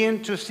will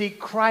begin to see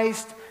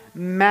Christ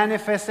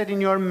manifested in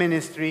your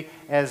ministry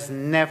as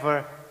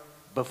never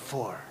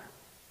before.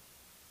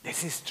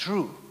 This is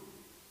true.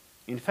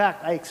 In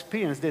fact, I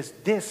experienced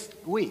this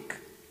week.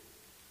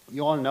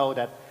 You all know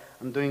that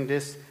I'm doing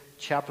this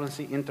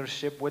chaplaincy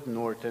internship with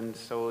Norton,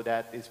 so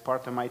that is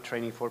part of my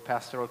training for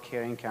pastoral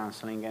care and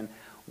counseling. And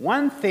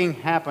one thing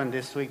happened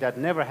this week that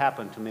never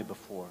happened to me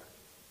before.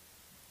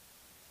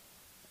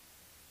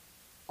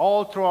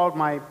 All throughout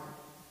my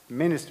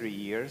ministry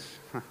years,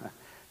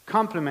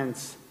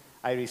 compliments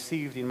I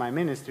received in my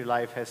ministry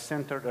life has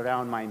centered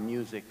around my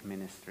music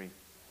ministry.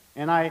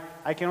 And I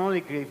can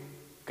only give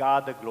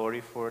God the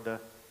glory for the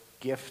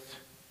gift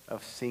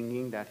of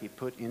singing that He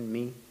put in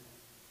me.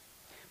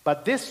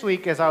 But this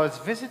week, as I was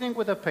visiting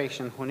with a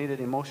patient who needed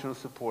emotional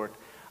support,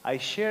 I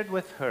shared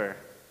with her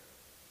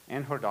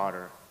and her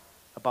daughter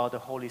about the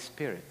Holy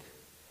Spirit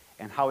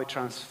and how it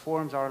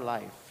transforms our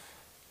life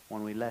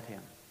when we let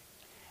Him.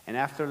 And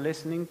after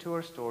listening to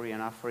her story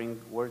and offering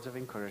words of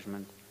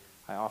encouragement,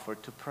 I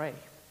offered to pray.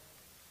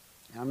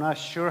 I'm not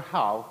sure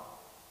how,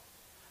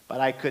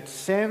 but I could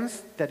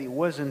sense that it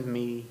wasn't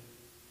me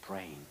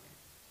praying.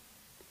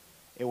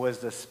 It was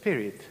the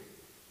Spirit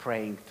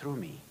praying through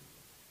me.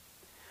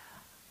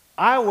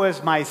 I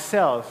was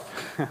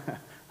myself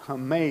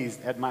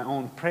amazed at my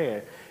own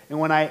prayer. And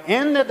when I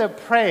ended the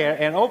prayer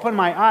and opened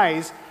my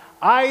eyes,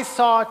 I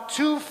saw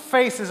two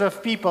faces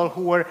of people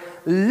who were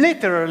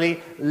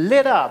literally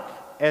lit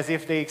up as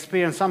if they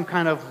experienced some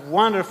kind of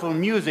wonderful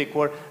music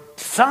or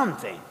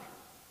something.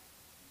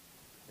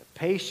 The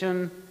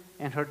patient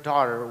and her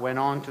daughter went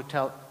on to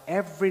tell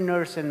every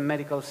nurse and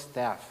medical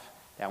staff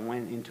that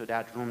went into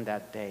that room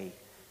that day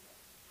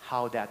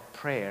how that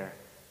prayer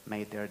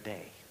made their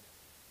day.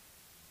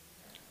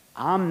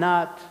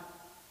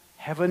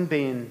 Haven't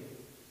been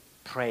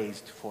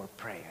praised for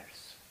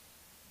prayers.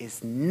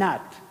 It's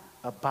not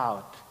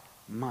about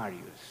Marius.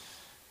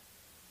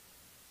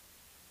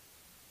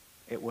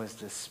 It was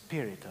the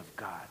Spirit of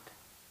God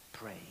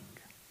praying.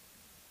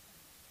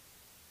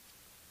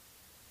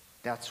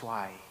 That's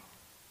why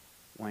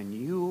when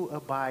you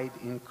abide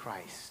in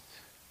Christ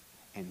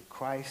and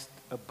Christ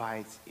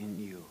abides in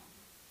you,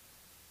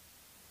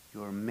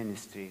 your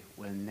ministry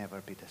will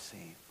never be the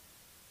same.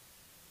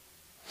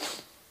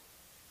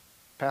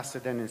 Pastor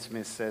Dennis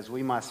Smith says,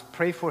 we must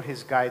pray for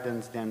His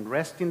guidance, then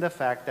rest in the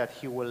fact that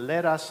He will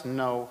let us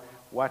know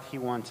what He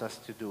wants us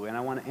to do. And I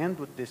want to end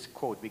with this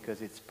quote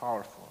because it's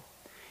powerful.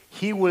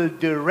 He will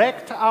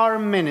direct our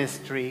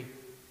ministry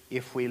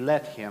if we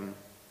let Him.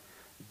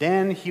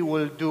 Then He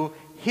will do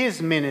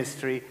His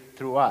ministry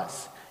through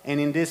us. And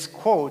in this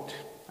quote,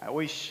 I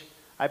wish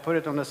I put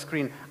it on the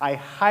screen, I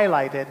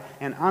highlighted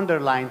and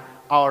underlined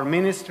our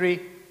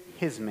ministry,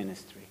 His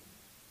ministry.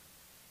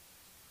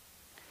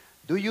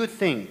 Do you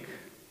think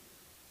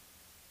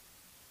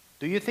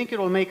it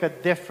will make a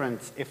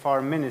difference if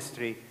our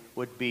ministry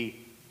would be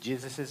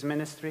Jesus'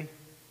 ministry?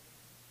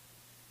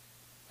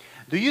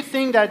 Do you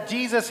think that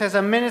Jesus has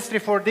a ministry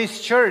for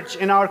this church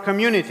in our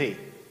community?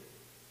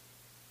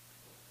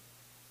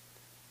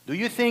 Do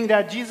you think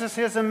that Jesus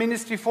has a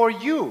ministry for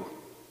you?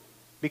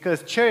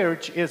 Because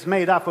church is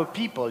made up of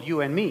people,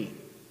 you and me.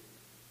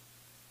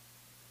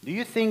 Do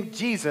you think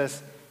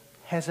Jesus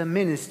has a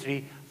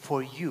ministry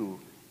for you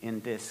in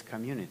this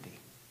community?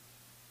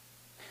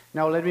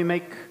 Now let me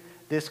make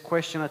this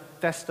question a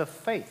test of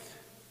faith.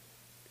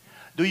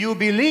 Do you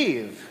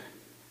believe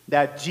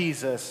that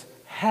Jesus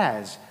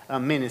has a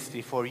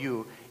ministry for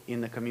you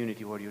in the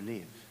community where you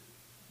live?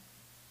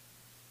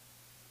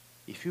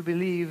 If you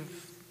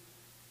believe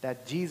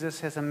that Jesus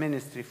has a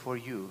ministry for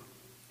you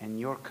and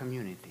your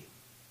community,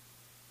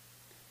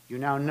 you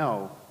now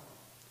know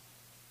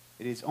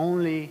it is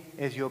only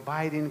as you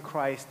abide in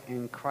Christ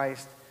and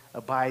Christ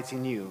abides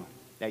in you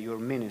that your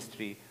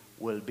ministry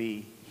will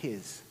be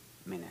His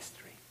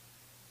ministry.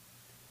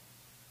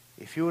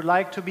 If you would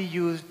like to be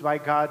used by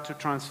God to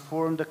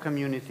transform the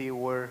community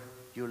where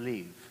you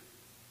live,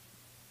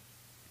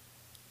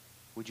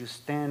 would you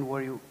stand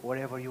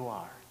wherever you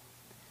are?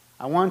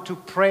 I want to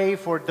pray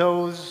for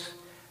those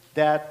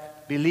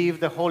that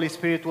believe the Holy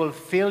Spirit will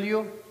fill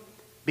you,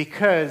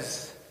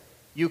 because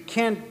you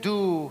can't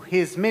do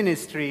His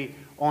ministry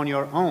on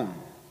your own.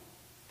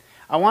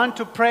 I want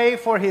to pray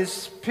for His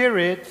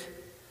Spirit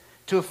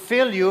to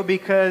fill you,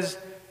 because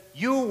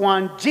you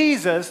want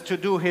Jesus to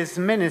do His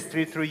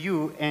ministry through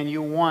you, and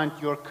you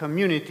want your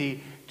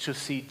community to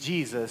see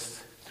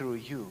Jesus through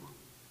you.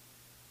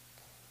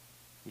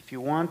 If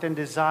you want and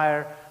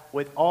desire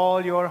with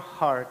all your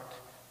heart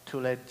to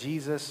let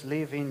Jesus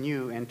live in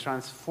you and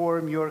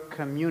transform your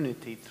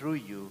community through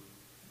you,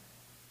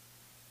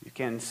 you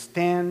can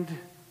stand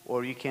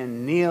or you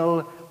can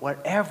kneel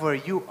wherever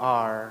you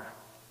are.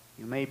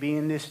 You may be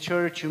in this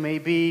church, you may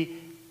be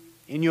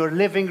in your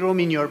living room,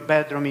 in your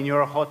bedroom, in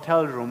your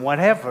hotel room,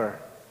 whatever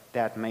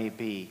that may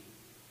be.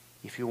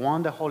 If you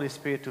want the Holy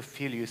Spirit to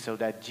fill you so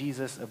that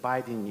Jesus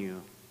abide in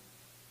you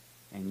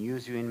and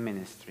use you in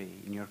ministry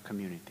in your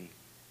community,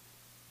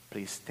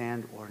 please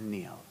stand or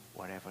kneel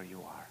wherever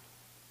you are.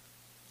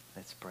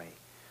 Let's pray.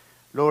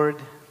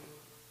 Lord,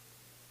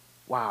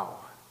 wow.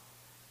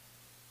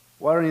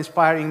 What an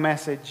inspiring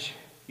message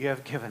you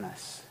have given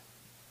us.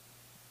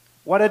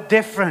 What a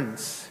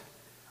difference.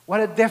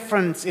 What a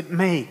difference it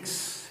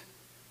makes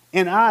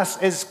in us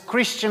as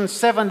Christian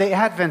Seventh-day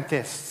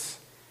Adventists.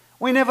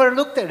 We never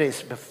looked at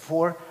this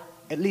before.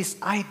 At least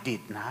I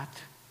did not.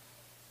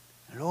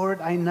 Lord,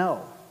 I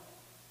know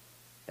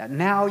that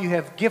now you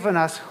have given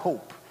us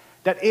hope.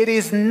 That it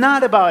is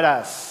not about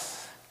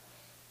us.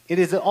 It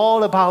is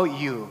all about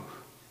you.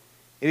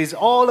 It is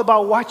all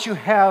about what you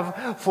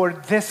have for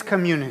this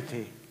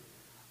community.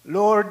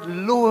 Lord,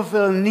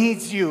 Louisville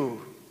needs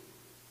you.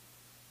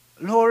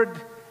 Lord,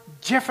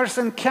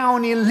 Jefferson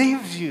County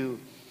needs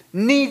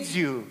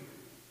you.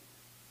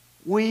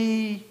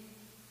 We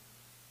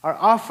are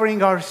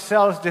offering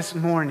ourselves this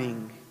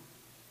morning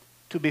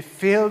to be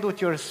filled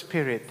with your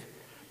Spirit.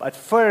 But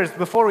first,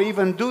 before we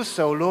even do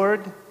so,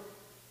 Lord,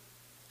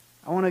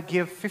 I want to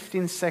give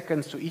 15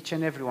 seconds to each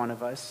and every one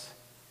of us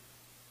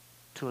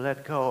to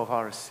let go of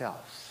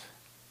ourselves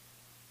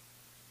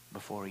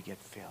before we get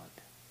filled.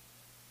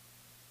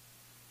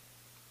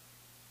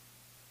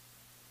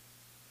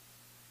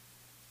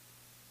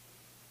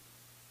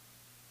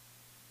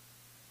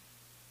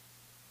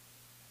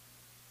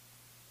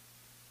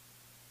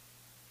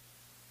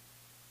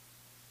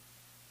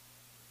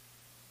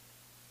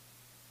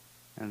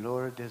 And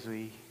Lord, as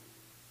we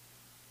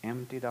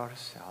emptied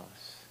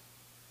ourselves,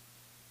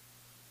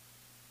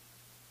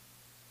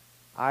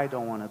 I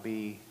don't want to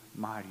be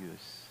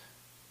Marius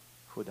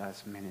who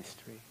does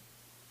ministry.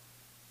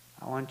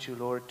 I want you,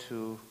 Lord,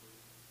 to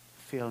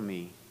fill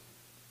me.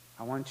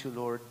 I want you,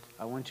 Lord,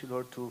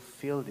 to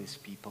fill these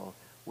people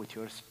with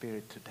your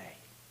Spirit today.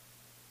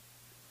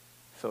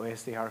 So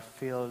as they are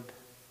filled,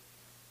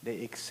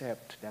 they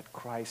accept that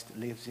Christ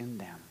lives in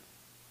them.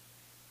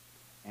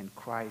 And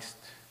Christ,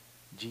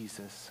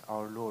 Jesus,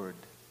 our Lord,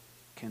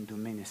 can do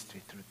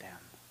ministry through them.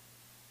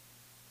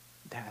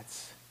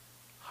 That's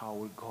how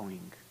we're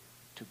going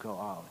to go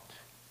out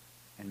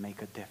and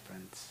make a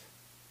difference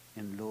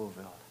in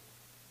Louisville,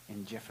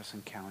 in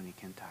Jefferson County,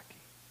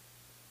 Kentucky.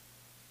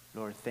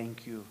 Lord,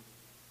 thank you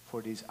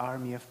for this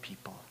army of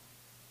people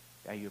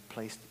that you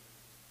placed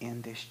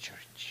in this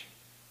church.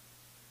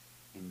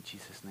 In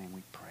Jesus' name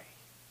we pray.